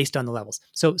feed based on the levels.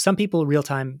 So some people real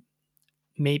time,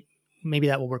 maybe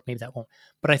that will work, maybe that won't.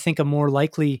 But I think a more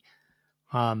likely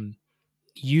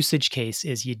usage case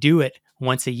is you do it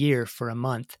once a year for a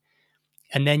month,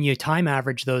 and then you time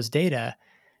average those data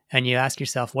and you ask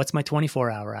yourself, what's my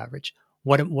 24-hour average?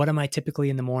 What am I typically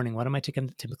in the morning? What am I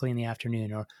typically in the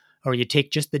afternoon? Or you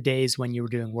take just the days when you were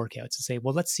doing workouts and say,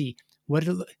 well, let's see,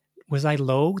 was I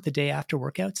low the day after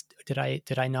workouts?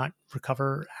 Did I not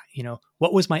recover?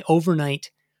 What was my overnight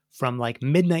from like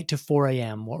midnight to 4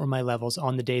 a.m.? What were my levels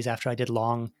on the days after I did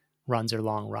long runs or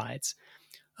long rides?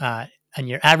 And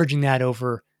you're averaging that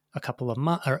over a couple of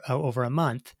months or over a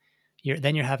month.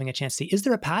 Then you're having a chance to see, is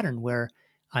there a pattern where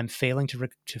I'm failing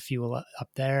to fuel up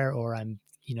there, or I'm,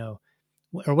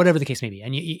 or whatever the case may be.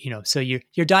 And so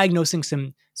you're diagnosing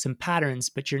some patterns,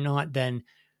 but you're not then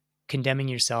condemning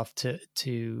yourself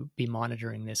to be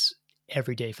monitoring this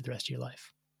every day for the rest of your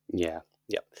life. Yeah.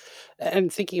 Yep.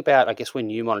 And thinking about, I guess, when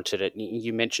you monitored it,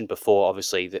 you mentioned before,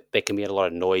 obviously, that there can be a lot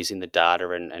of noise in the data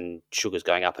and sugars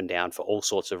going up and down for all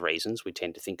sorts of reasons. We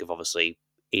tend to think of, obviously,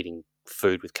 eating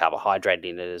food with carbohydrate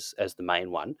in it as the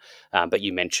main one. But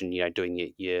you mentioned,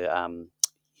 doing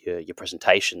your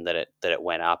presentation that it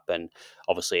went up, and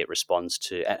obviously it responds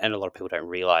to, and a lot of people don't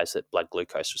realize that blood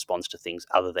glucose responds to things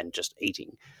other than just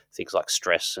eating, things like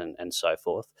stress and so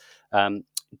forth.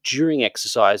 During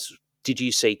exercise, did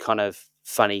you see kind of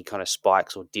funny kind of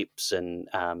spikes or dips, and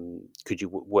could you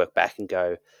work back and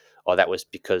go, oh, that was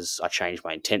because I changed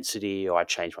my intensity, or I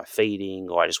changed my feeding,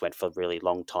 or I just went for a really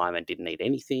long time and didn't eat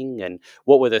anything? And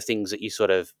what were the things that you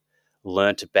sort of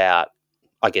learnt about,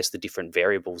 I guess, the different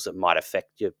variables that might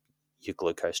affect your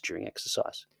glucose during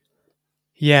exercise?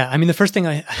 Yeah, I mean, the first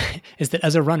thing is that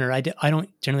as a runner, I don't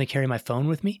generally carry my phone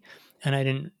with me, and I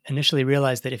didn't initially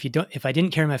realize that if I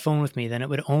didn't carry my phone with me, then it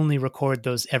would only record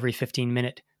those every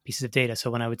 15-minute pieces of data.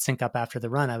 So when I would sync up after the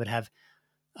run, I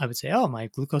would say, oh, my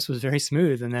glucose was very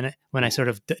smooth, and then when I sort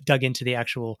of dug into the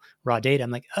actual raw data, I'm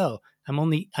like, oh,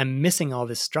 I'm missing all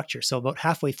this structure. So about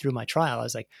halfway through my trial, I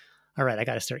was like, all right, I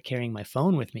got to start carrying my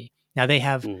phone with me. Now they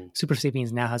have Super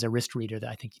Sapiens now has a wrist reader that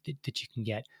I think that you can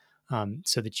get,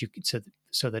 so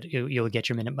that you'll get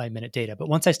your minute by minute data. But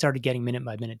once I started getting minute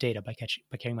by minute data by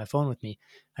carrying my phone with me,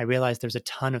 I realized there's a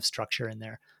ton of structure in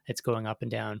there. It's going up and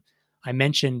down. I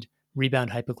mentioned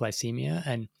rebound hypoglycemia,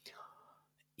 and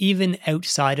even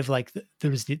outside of like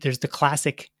there's the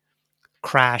classic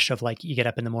crash of like you get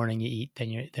up in the morning, you eat, then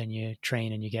you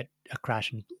train, and you get a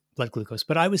crash in blood glucose.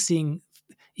 But I was seeing,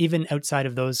 even outside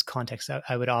of those contexts,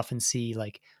 I would often see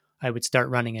like I would start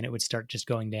running and it would start just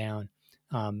going down,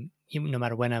 no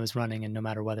matter when I was running and no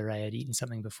matter whether I had eaten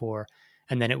something before,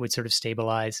 and then it would sort of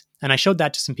stabilize. And I showed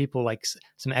that to some people, like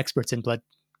some experts in blood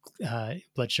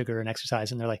sugar and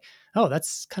exercise, and they're like, "Oh,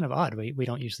 that's kind of odd. We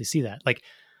don't usually see that." Like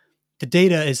the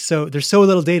data there's so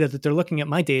little data that they're looking at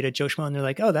my data, Joe Schmo, and they're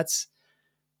like, "Oh, that's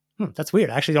weird.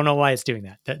 I actually don't know why it's doing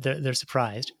that." They're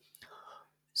surprised.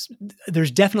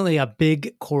 There's definitely a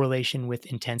big correlation with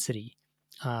intensity.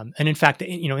 And in fact,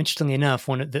 interestingly enough,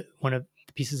 one of the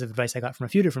pieces of advice I got from a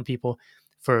few different people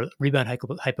for rebound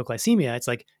hypoglycemia, it's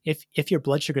like, if your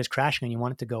blood sugar is crashing and you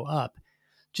want it to go up,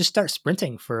 just start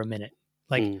sprinting for a minute.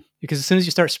 Because as soon as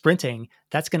you start sprinting,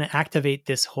 that's going to activate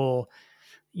this whole,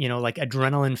 like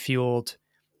adrenaline fueled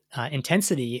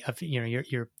intensity of, your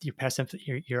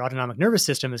your autonomic nervous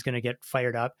system is going to get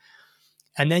fired up,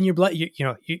 and then your blood, you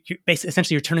basically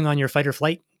essentially you're turning on your fight or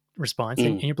flight response,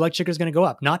 and your blood sugar is going to go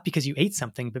up, not because you ate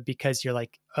something, but because you're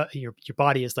like, your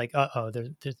body is like,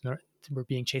 there's no, we're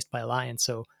being chased by a lion,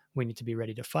 so we need to be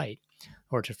ready to fight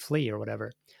or to flee or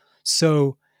whatever.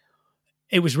 So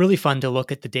it was really fun to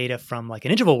look at the data from like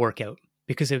an interval workout,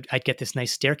 because I'd get this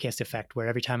nice staircase effect where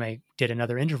every time I did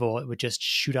another interval, it would just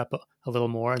shoot up a little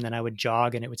more, and then I would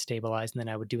jog and it would stabilize, and then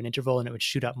I would do an interval and it would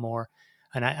shoot up more.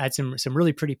 And I had some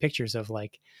really pretty pictures of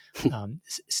like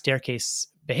staircase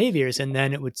behaviors, and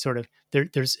then it would sort of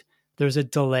there's a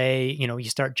delay. You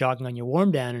start jogging on your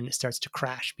warm down and it starts to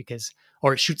crash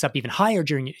or it shoots up even higher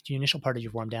during the initial part of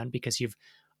your warm down, because you've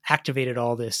activated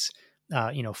all this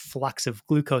flux of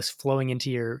glucose flowing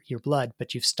into your blood,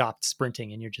 but you've stopped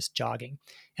sprinting and you're just jogging,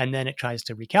 and then it tries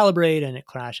to recalibrate and it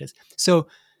crashes. So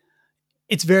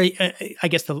it's very, I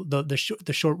guess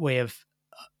the short way of,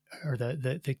 or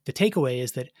the takeaway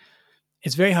is that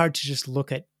it's very hard to just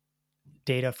look at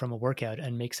data from a workout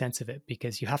and make sense of it,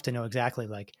 because you have to know exactly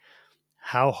like,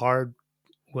 how hard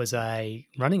was I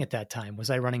running at that time? Was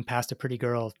I running past a pretty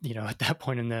girl, at that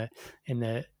point in the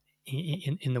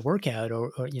workout,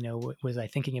 or was I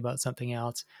thinking about something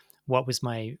else? What was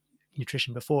my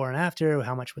nutrition before and after?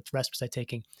 How much rest was I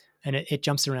taking? And it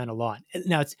jumps around a lot.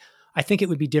 Now I think it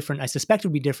would be different. I suspect it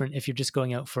would be different if you're just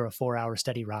going out for a 4-hour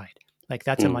steady ride. Like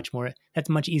that's a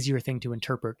much easier thing to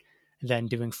interpret than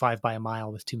doing 5 by a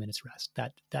mile with 2 minutes rest.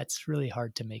 That's really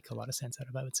hard to make a lot of sense out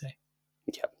of, I would say.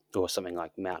 Yeah. Or something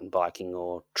like mountain biking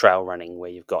or trail running, where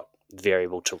you've got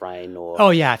variable terrain, or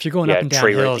if you're going up and down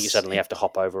tree hills root that you suddenly have to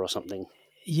hop over or something.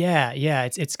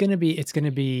 It's going to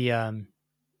be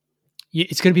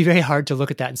very hard to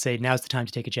look at that and say now's the time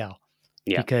to take a gel,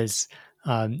 because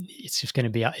it's going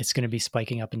to be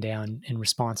spiking up and down in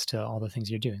response to all the things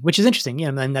you're doing, which is interesting.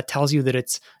 And that tells you that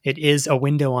it is a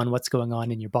window on what's going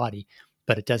on in your body,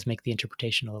 but it does make the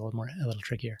interpretation a little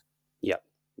trickier. Yeah.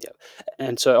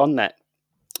 And so on that,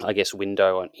 I guess,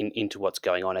 window into what's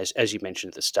going on, as you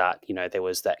mentioned at the start, there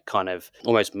was that kind of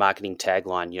almost marketing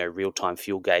tagline, real-time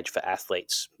fuel gauge for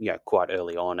athletes, quite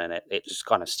early on, and it just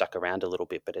kind of stuck around a little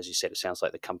bit. But as you said, it sounds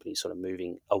like the company's sort of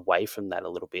moving away from that a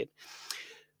little bit.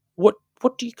 What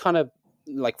do you kind of,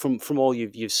 like, from all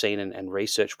you've seen and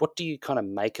researched, what do you kind of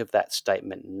make of that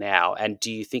statement now? And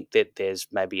do you think that there's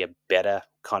maybe a better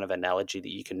kind of analogy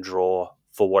that you can draw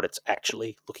for what it's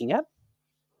actually looking at?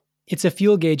 It's a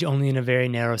fuel gauge only in a very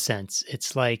narrow sense.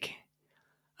 It's like,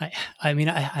 I'm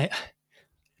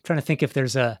trying to think if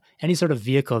there's any sort of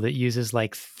vehicle that uses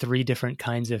like 3 different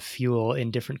kinds of fuel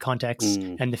in different contexts,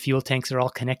 and the fuel tanks are all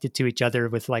connected to each other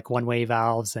with like one-way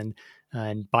valves and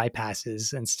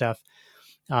bypasses and stuff.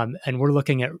 And we're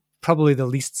looking at probably the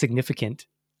least significant,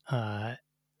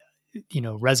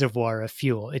 reservoir of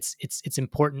fuel. It's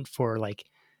important for like,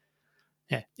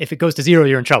 if it goes to 0,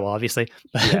 you're in trouble, obviously.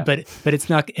 But it's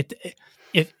not.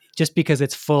 If just because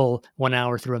it's full 1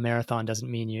 hour through a marathon doesn't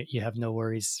mean you have no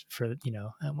worries for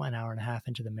 1 hour and a half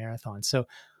into the marathon. So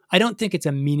I don't think it's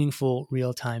a meaningful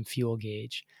real time fuel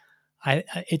gauge.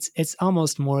 It's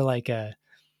almost more like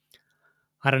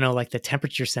like the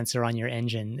temperature sensor on your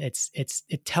engine.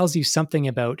 It tells you something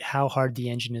about how hard the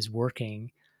engine is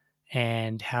working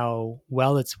and how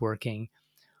well it's working.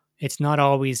 It's not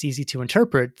always easy to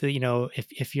interpret.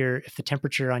 If the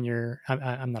temperature on your,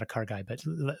 I'm not a car guy, but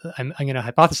I'm going to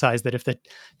hypothesize that if the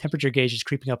temperature gauge is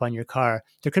creeping up on your car,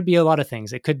 there could be a lot of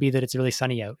things. It could be that it's really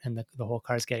sunny out and the whole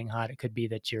car is getting hot. It could be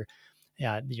that you're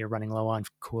running low on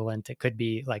coolant. It could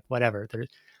be like whatever.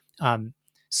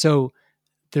 So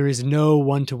there is no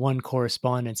one-to-one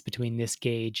correspondence between this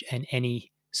gauge and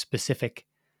any specific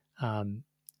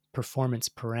performance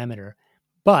parameter,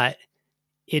 but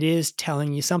it is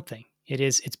telling you something.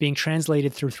 It's being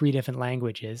translated through 3 different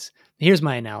languages. Here's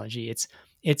my analogy.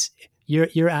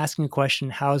 You're asking a question,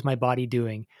 how is my body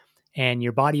doing? And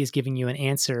your body is giving you an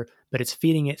answer, but it's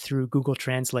feeding it through Google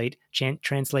Translate,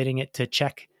 translating it to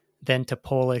Czech, then to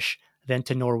Polish, then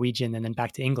to Norwegian, and then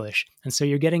back to English. And so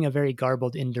you're getting a very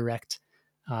garbled, indirect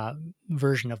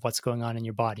version of what's going on in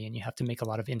your body. And you have to make a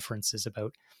lot of inferences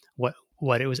about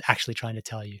what it was actually trying to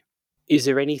tell you. Is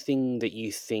there anything that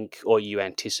you think or you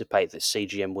anticipate that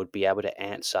CGM would be able to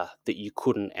answer that you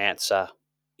couldn't answer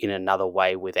in another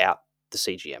way without the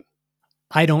CGM?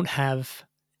 I don't have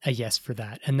a yes for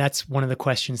that. And that's one of the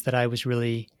questions that I was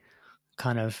really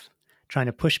kind of trying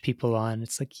to push people on.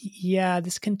 It's like,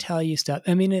 this can tell you stuff.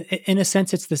 I mean, in a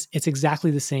sense, it's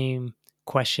exactly the same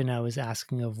question I was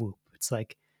asking of Whoop. It's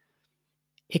like,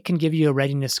 it can give you a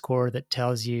readiness score that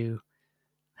tells you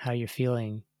how you're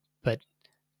feeling, but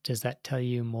does that tell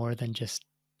you more than just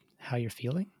how you're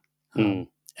feeling? Mm.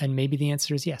 And maybe the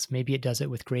answer is yes. Maybe it does it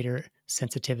with greater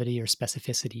sensitivity or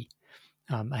specificity.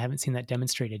 I haven't seen that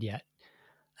demonstrated yet.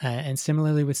 And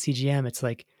similarly with CGM, it's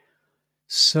like,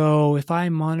 so if I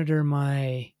monitor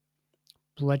my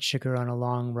blood sugar on a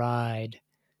long ride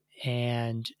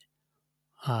and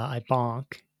I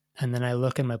bonk, and then I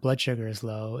look and my blood sugar is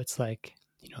low, it's like,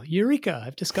 eureka,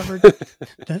 I've discovered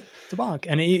the bonk.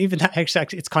 And even that,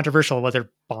 actually, it's controversial whether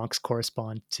bonks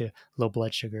correspond to low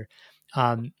blood sugar.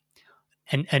 And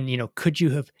could you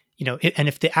have, and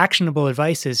if the actionable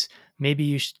advice is maybe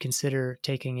you should consider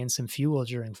taking in some fuel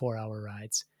during 4-hour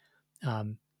rides,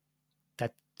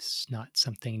 that's not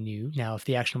something new. Now, if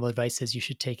the actionable advice is you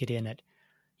should take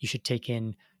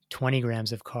in 20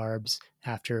 grams of carbs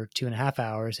after 2.5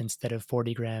 hours instead of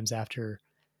 40 grams after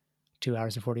 2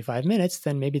 hours and 45 minutes,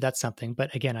 then maybe that's something.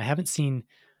 But again, I haven't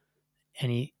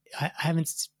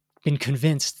been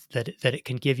convinced that it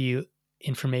can give you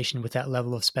information with that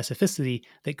level of specificity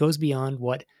that goes beyond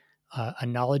what a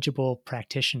knowledgeable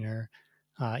practitioner,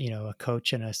 a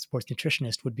coach and a sports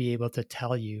nutritionist would be able to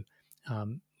tell you,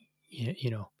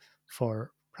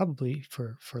 for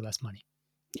less money.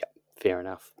 Yeah, fair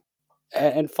enough.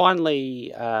 And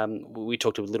finally, we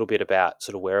talked a little bit about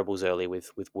sort of wearables earlier with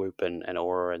Whoop and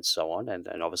Aura and so on, and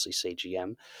obviously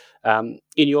CGM.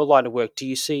 In your line of work, do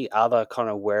you see other kind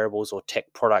of wearables or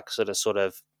tech products that are sort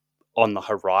of on the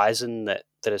horizon that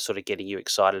are sort of getting you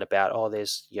excited about,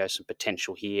 there's some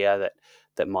potential here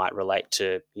that might relate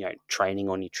to training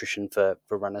or nutrition for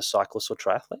runners, cyclists, or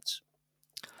triathletes?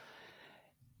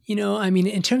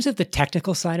 In terms of the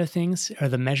technical side of things or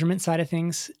the measurement side of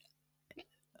things,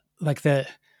 like the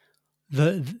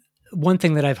one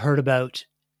thing that I've heard about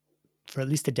for at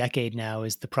least a decade now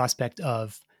is the prospect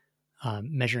of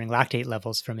measuring lactate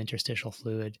levels from interstitial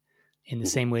fluid in the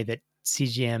same way that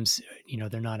CGMs,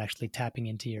 they're not actually tapping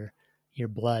into your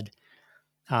blood.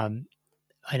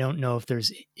 I don't know if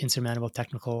there's insurmountable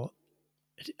technical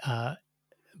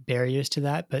barriers to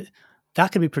that, but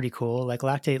that could be pretty cool. Like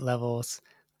lactate levels,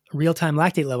 real-time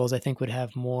lactate levels, I think would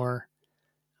have more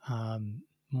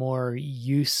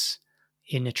use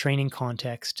in a training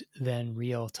context than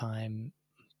real-time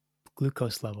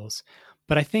glucose levels.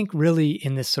 But I think really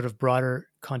in this sort of broader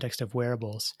context of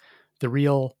wearables, the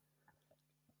real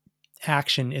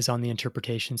action is on the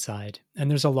interpretation side.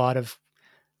 And there's a lot of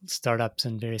startups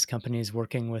and various companies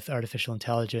working with artificial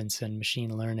intelligence and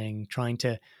machine learning, trying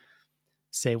to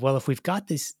say, well, if we've got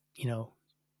this,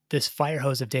 this fire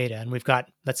hose of data, and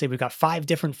let's say we've got 5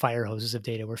 different fire hoses of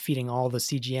data. We're feeding all the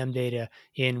CGM data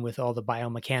in with all the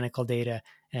biomechanical data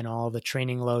and all the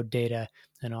training load data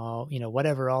and all,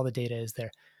 whatever all the data is there.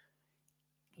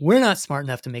 We're not smart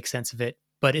enough to make sense of it,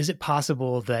 but is it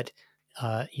possible that,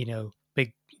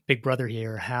 big brother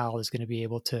here, Hal, is going to be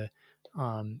able to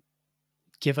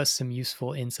give us some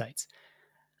useful insights?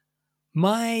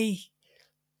 My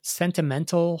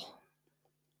sentimental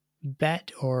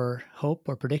bet or hope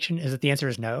or prediction is that the answer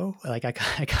is no. Like I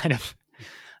kind of,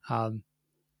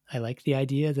 I like the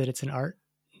idea that it's an art,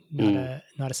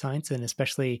 not a science. And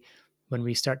especially when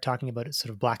we start talking about it, sort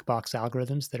of black box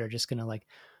algorithms that are just going to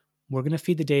we're going to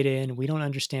feed the data in. We don't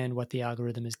understand what the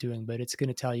algorithm is doing, but it's going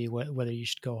to tell you whether you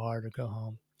should go hard or go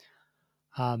home.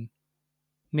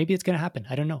 Maybe it's going to happen.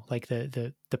 I don't know. Like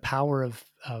the power of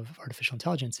artificial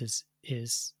intelligence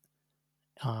is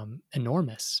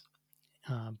enormous.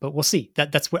 But we'll see. I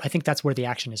think that's where the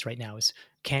action is right now. Is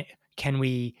can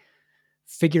we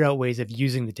figure out ways of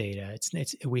using the data?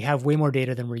 We have way more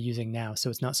data than we're using now, so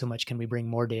it's not so much can we bring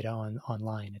more data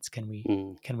online. It's can we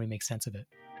make sense of it?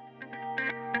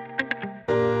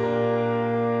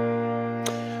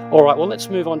 All right. Well, let's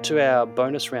move on to our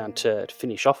bonus round to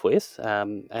finish off with.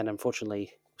 And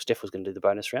unfortunately, Steph was going to do the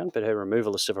bonus round, but her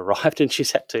removalists have arrived and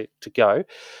she's had to go.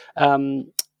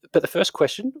 But the first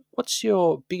question, what's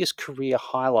your biggest career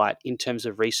highlight in terms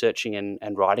of researching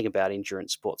and writing about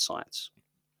endurance sports science?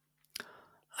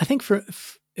 I think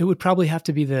it would probably have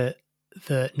to be the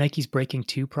Nike's Breaking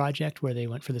 2 project where they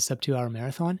went for the sub 2 hour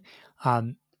marathon.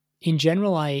 In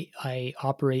general, I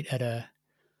operate at a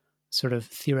sort of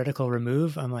theoretical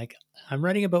remove. I'm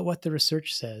writing about what the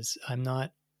research says. I'm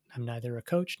neither a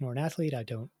coach nor an athlete. I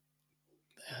don't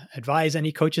advise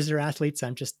any coaches or athletes.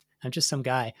 I'm just some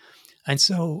guy. And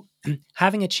so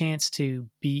having a chance to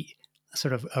be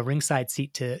sort of a ringside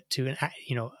seat to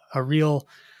a real,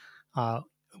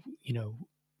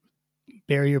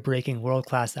 barrier breaking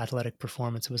world-class athletic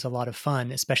performance was a lot of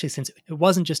fun, especially since it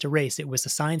wasn't just a race. It was a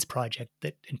science project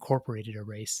that incorporated a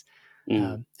race.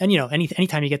 And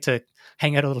anytime you get to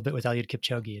hang out a little bit with Eliud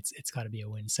Kipchoge, it's got to be a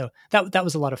win. So that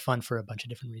was a lot of fun for a bunch of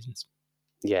different reasons.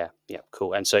 Yeah, yeah,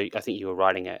 cool. And so I think you were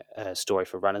writing a story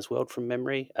for Runner's World from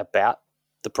memory about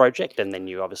the project, and then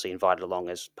you obviously invited along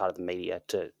as part of the media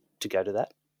to go to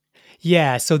that.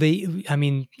 Yeah, so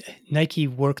Nike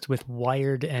worked with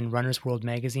Wired and Runner's World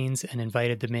magazines and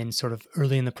invited them in sort of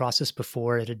early in the process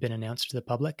before it had been announced to the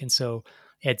public. And so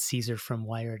Ed Caesar from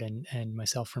Wired and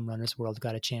myself from Runner's World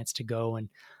got a chance to go and,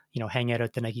 hang out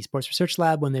at the Nike Sports Research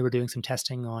Lab when they were doing some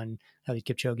testing on Eliud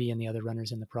Kipchoge and the other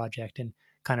runners in the project, and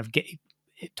kind of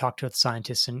talk to the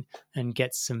scientists and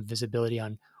get some visibility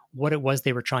on what it was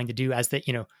they were trying to do as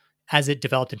it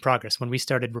developed in progress. When we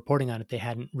started reporting on it, they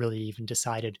hadn't really even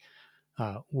decided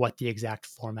what the exact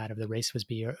format of the race would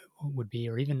be,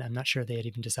 or even I'm not sure they had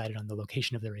even decided on the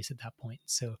location of the race at that point.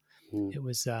 So it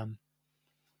was, that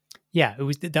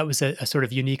was a sort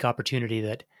of unique opportunity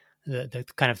that the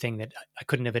kind of thing that I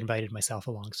couldn't have invited myself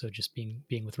along. So just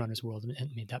being with Runner's World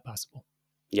made that possible.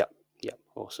 Yep, yep,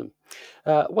 awesome.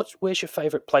 Where's your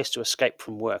favorite place to escape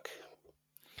from work?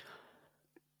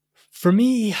 For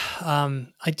me,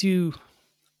 I do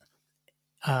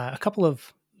a couple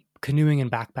of canoeing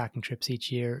and backpacking trips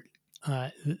each year,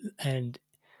 and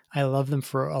I love them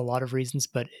for a lot of reasons.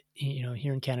 But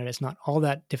here in Canada, it's not all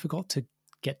that difficult to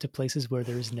get to places where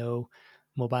there is no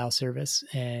mobile service,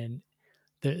 and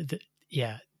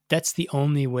that's the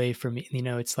only way for me.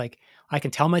 It's like I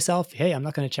can tell myself, "Hey, I'm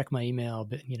not going to check my email,"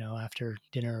 but after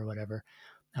dinner or whatever.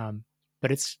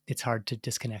 But it's hard to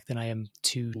disconnect, and I am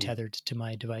too tethered to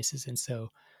my devices, and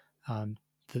so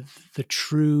the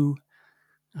true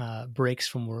breaks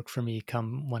from work for me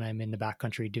come when I'm in the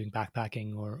backcountry doing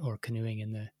backpacking or canoeing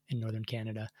in northern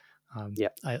Canada.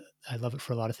 I love it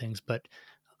for a lot of things, but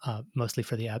mostly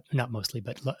for not mostly,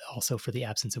 but also for the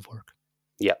absence of work.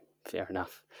 Yeah, fair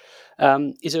enough.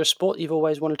 Is there a sport you've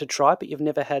always wanted to try but you've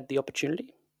never had the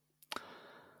opportunity?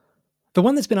 The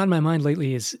one that's been on my mind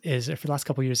lately is for the last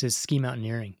couple of years is ski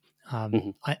mountaineering.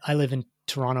 I live in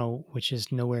Toronto, which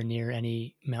is nowhere near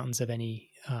any mountains of any.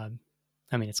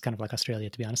 It's kind of like Australia,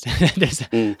 to be honest.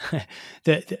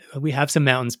 We have some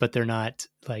mountains, but they're not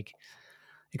like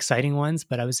exciting ones.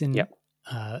 But I was in.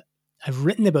 I've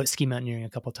written about ski mountaineering a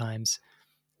couple of times,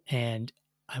 and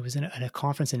I was at a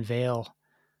conference in Vail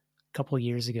a couple of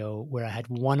years ago where I had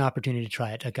one opportunity to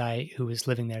try it. A guy who was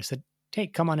living there said, "Hey,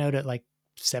 come on out at like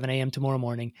 7 a.m. tomorrow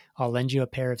morning. I'll lend you a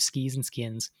pair of skis and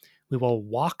skins. We will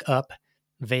walk up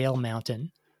Vail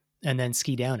Mountain and then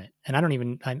ski down it." And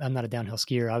I'm not a downhill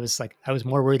skier. I was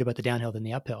more worried about the downhill than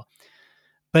the uphill,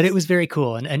 but it was very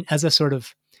cool. And as a sort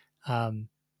of, I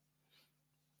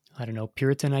don't know,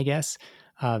 Puritan, I guess,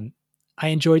 I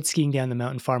enjoyed skiing down the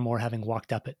mountain far more having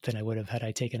walked up it than I would have had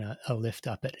I taken a lift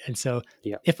up it. And so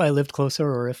if I lived closer,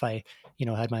 or if I,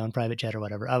 had my own private jet or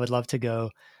whatever, I would love to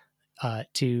go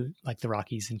to like the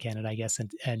Rockies in Canada, I guess,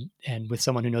 and with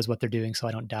someone who knows what they're doing so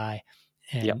I don't die,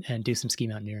 and do some ski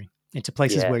mountaineering into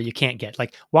places where you can't get.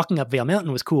 Like walking up Vail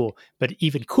Mountain was cool, but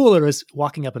even cooler is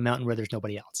walking up a mountain where there's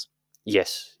nobody else.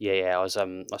 Yes, yeah. I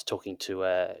was talking to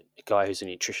a guy who's a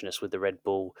nutritionist with the Red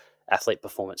Bull Athlete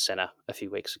Performance Center a few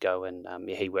weeks ago, and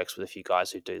he works with a few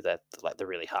guys who do that, like the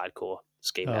really hardcore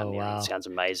ski mountaineering. Wow. It sounds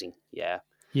amazing. Yeah.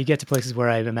 You get to places where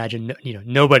I imagine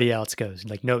nobody else goes.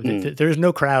 Like there's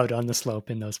no crowd on the slope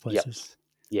in those places.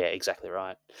 Yeah, exactly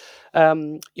right.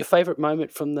 Your favorite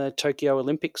moment from the Tokyo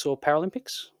Olympics or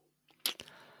Paralympics?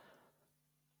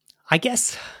 I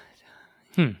guess,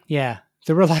 yeah,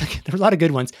 there were a lot of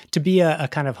good ones. To be a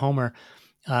kind of homer,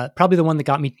 probably the one that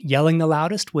got me yelling the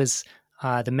loudest was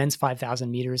the men's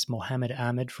 5,000 meters. Mohammed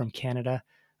Ahmed from Canada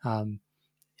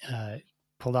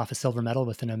pulled off a silver medal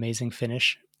with an amazing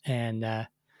finish, and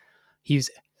he's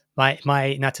my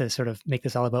not to sort of make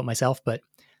this all about myself, but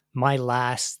my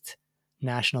last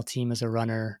national team as a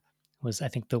runner was, I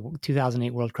think, the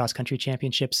 2008 World Cross Country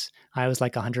Championships. I was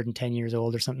like 110 years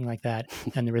old or something like that.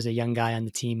 And there was a young guy on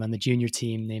the junior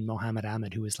team named Mohammed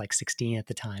Ahmed, who was like 16 at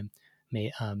the time,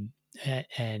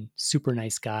 and super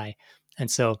nice guy. And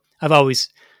so I've always,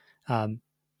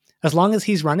 as long as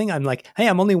he's running, I'm like, hey,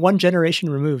 I'm only one generation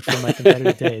removed from my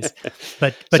competitive days.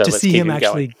 But so to see him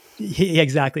actually,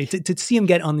 exactly, to see him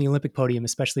get on the Olympic podium,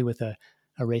 especially with a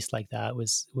race like that,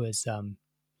 was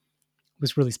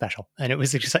really special, and it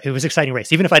was exciting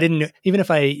race. Even if I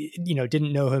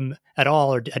didn't know him at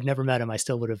all or had never met him, I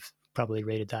still would have probably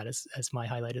rated that as my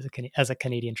highlight as a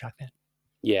Canadian track fan.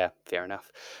 Yeah, fair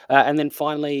enough. And then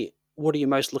finally, what are you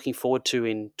most looking forward to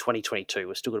in 2022?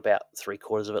 We've still got about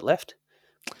 3/4 of it left.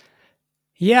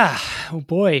 Yeah. Oh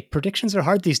boy, predictions are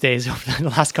hard these days over the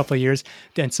last couple of years.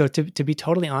 And so to be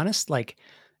totally honest, like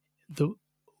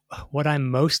what I'm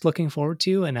most looking forward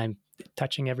to, and I'm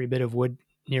touching every bit of wood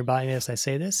nearby as I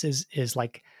say this, is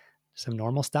like some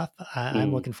normal stuff.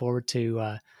 I'm looking forward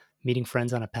to meeting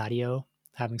friends on a patio,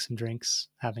 having some drinks,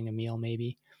 having a meal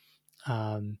maybe.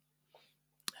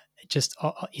 Just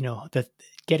the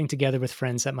getting together with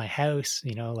friends at my house,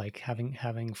 like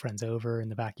having friends over in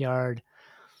the backyard.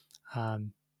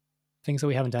 Things that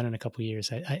we haven't done in a couple of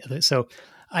years.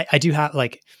 I do have,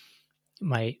 like,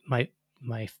 my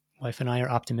wife and I are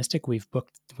optimistic. We've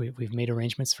made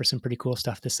arrangements for some pretty cool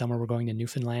stuff this summer. We're going to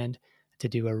Newfoundland to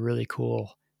do a really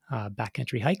cool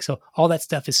backcountry hike. So all that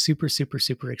stuff is super, super,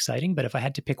 super exciting. But if I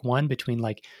had to pick one between,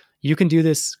 like, you can do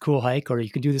this cool hike, or you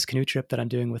can do this canoe trip that I'm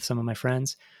doing with some of my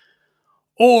friends,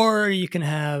 or you can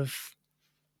have,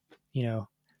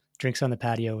 drinks on the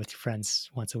patio with your friends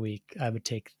once a week, I would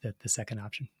take the second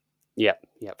option. Yeah,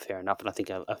 fair enough. And I think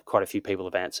quite a few people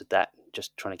have answered that,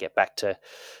 just trying to get back to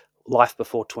life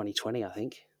before 2020, I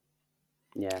think.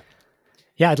 Yeah.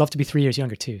 Yeah, I'd love to be 3 years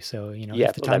younger too. So,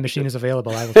 if the time machine is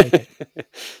available, I will take it.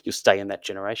 You'll stay in that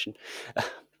generation.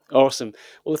 Awesome.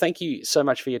 Well, thank you so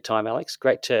much for your time, Alex.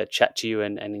 Great to chat to you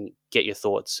and get your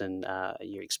thoughts and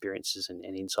your experiences and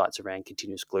insights around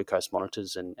continuous glucose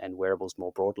monitors and wearables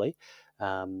more broadly.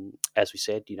 As we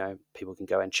said, people can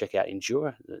go and check out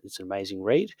Endure. It's an amazing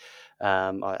read.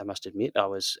 I must admit, I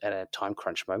was at a time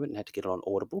crunch moment and had to get it on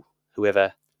Audible.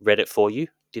 Whoever read it for you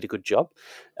did a good job.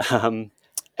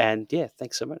 And yeah,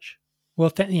 thanks so much. Well,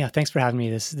 thanks for having me.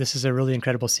 This is a really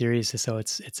incredible series. So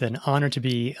it's an honor to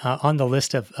be on the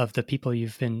list of the people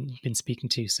you've been speaking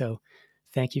to. So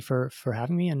thank you for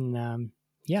having me. And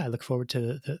I look forward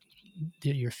to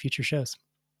your future shows.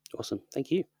 Awesome. Thank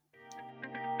you.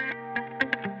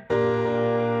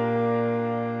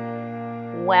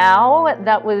 Wow,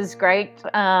 that was great.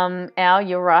 Al,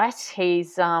 you're right.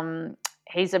 He's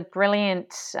a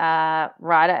brilliant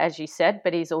writer, as you said,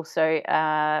 but he's also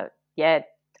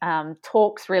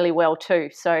talks really well too.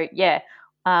 So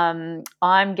I'm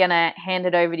going to hand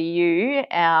it over to you,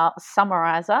 our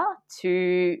summarizer,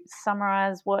 to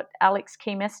summarize what Alex's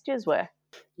key messages were.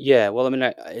 Yeah, well, I mean,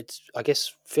 it's, I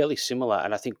guess, fairly similar.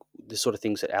 And I think the sort of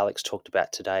things that Alex talked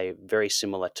about today, very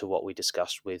similar to what we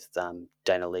discussed with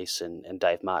Dana Leese and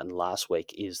Dave Martin last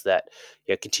week, is that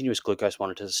continuous glucose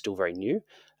monitors are still very new,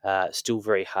 still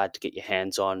very hard to get your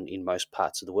hands on in most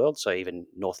parts of the world. So even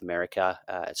North America,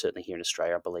 certainly here in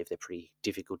Australia, I believe they're pretty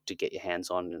difficult to get your hands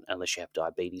on unless you have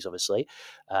diabetes, obviously.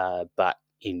 But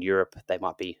in Europe, they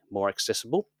might be more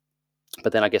accessible.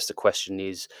 But then I guess the question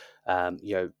is,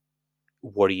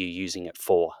 what are you using it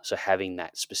for? So having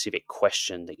that specific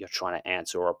question that you're trying to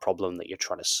answer or a problem that you're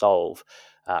trying to solve,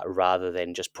 rather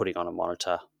than just putting on a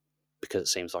monitor because it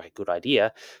seems like a good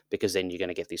idea, because then you're going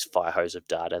to get this fire hose of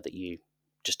data that you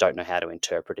just don't know how to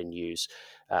interpret and use.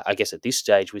 I guess at this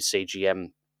stage with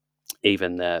CGM,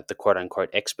 even the quote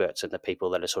unquote experts and the people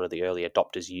that are sort of the early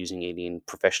adopters using it in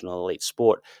professional elite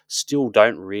sport still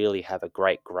don't really have a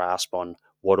great grasp on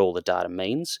what all the data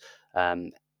means.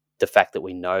 The fact that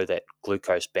we know that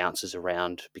glucose bounces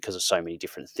around because of so many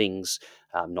different things,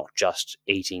 not just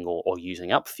eating or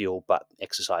using up fuel, but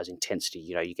exercise intensity.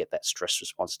 You get that stress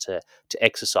response to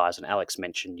exercise. And Alex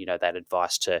mentioned, that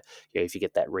advice to, if you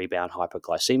get that rebound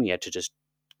hypoglycemia, to just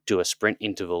do a sprint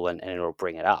interval and it'll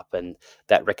bring it up. And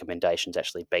that recommendation's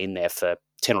actually been there for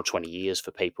 10 or 20 years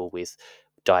for people with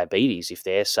diabetes. If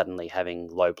they're suddenly having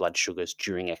low blood sugars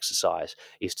during exercise,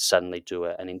 is to suddenly do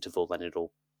an interval and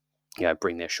it'll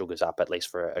bring their sugars up, at least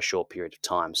for a short period of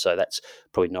time. So that's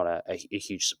probably not a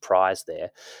huge surprise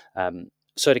there.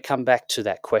 So to come back to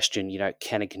that question,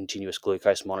 can a continuous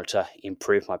glucose monitor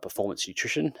improve my performance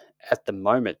nutrition? At the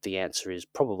moment, the answer is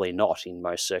probably not in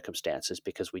most circumstances,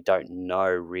 because we don't know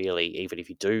really, even if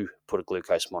you do put a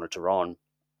glucose monitor on,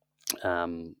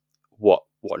 what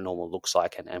normal looks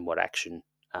like and what action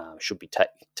should be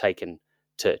taken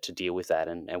to deal with that,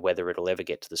 and whether it'll ever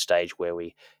get to the stage where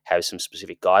we have some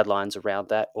specific guidelines around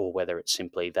that, or whether it's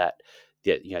simply that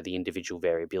the individual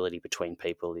variability between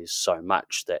people is so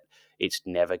much that it's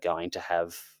never going to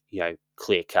have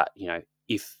clear cut,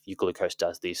 if your glucose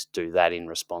does this, do that in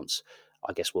response.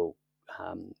 I guess we'll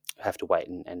have to wait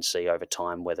and see over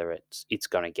time whether it's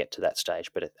going to get to that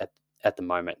stage, but at the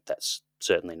moment that's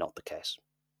certainly not the case.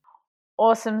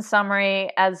 Awesome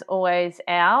summary as always,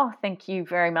 Al. Thank you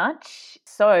very much.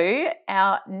 So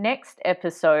our next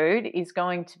episode is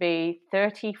going to be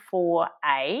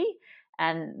 34A,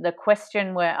 and the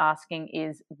question we're asking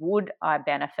is, would I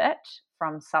benefit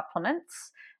from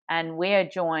supplements? And we are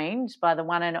joined by the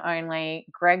one and only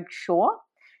Greg Shaw.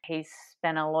 He's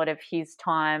spent a lot of his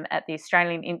time at the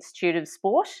Australian Institute of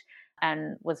Sport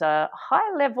and was a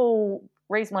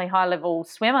reasonably high level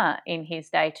swimmer in his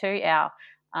day too, Al.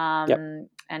 Yep.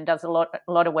 and does a lot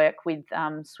of work with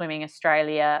Swimming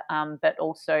Australia, but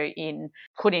also in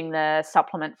putting the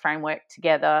supplement framework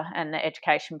together and the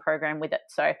education program with it.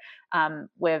 So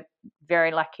we're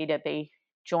very lucky to be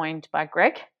joined by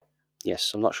Greg.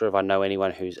 Yes, I'm not sure if I know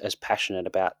anyone who's as passionate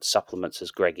about supplements as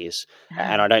Greg is.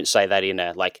 And I don't say that in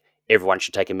a like everyone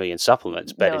should take 1,000,000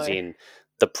 supplements, but as No. in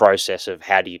the process of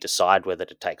how do you decide whether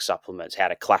to take supplements, how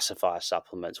to classify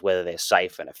supplements, whether they're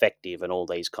safe and effective, and all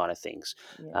these kind of things.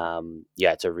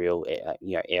 Yeah. It's a real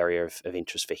area of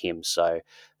interest for him. So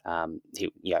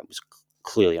it was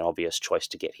clearly an obvious choice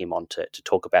to get him on to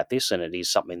talk about this, and it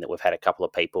is something that we've had a couple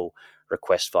of people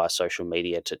request via social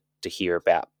media to hear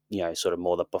about. Sort of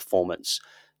more the performance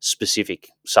specific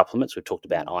supplements. We've talked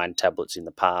about iron tablets in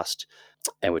the past,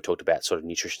 and we've talked about sort of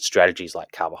nutrition strategies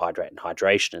like carbohydrate and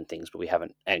hydration and things, but we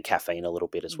haven't, and caffeine a little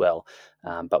bit as well.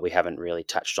 But we haven't really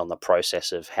touched on the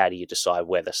process of how do you decide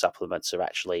whether supplements are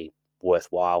actually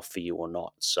worthwhile for you or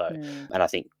not. So, and I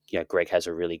think, Greg has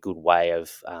a really good way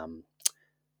of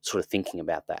sort of thinking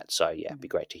about that. So yeah, it'd be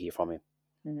great to hear from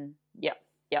him. Yep.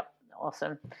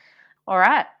 Awesome. All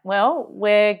right. Well,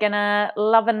 we're going to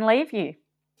love and leave you.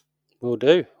 Will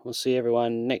do. We'll see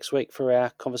everyone next week for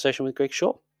our conversation with Greg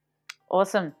Shaw.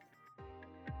 Awesome.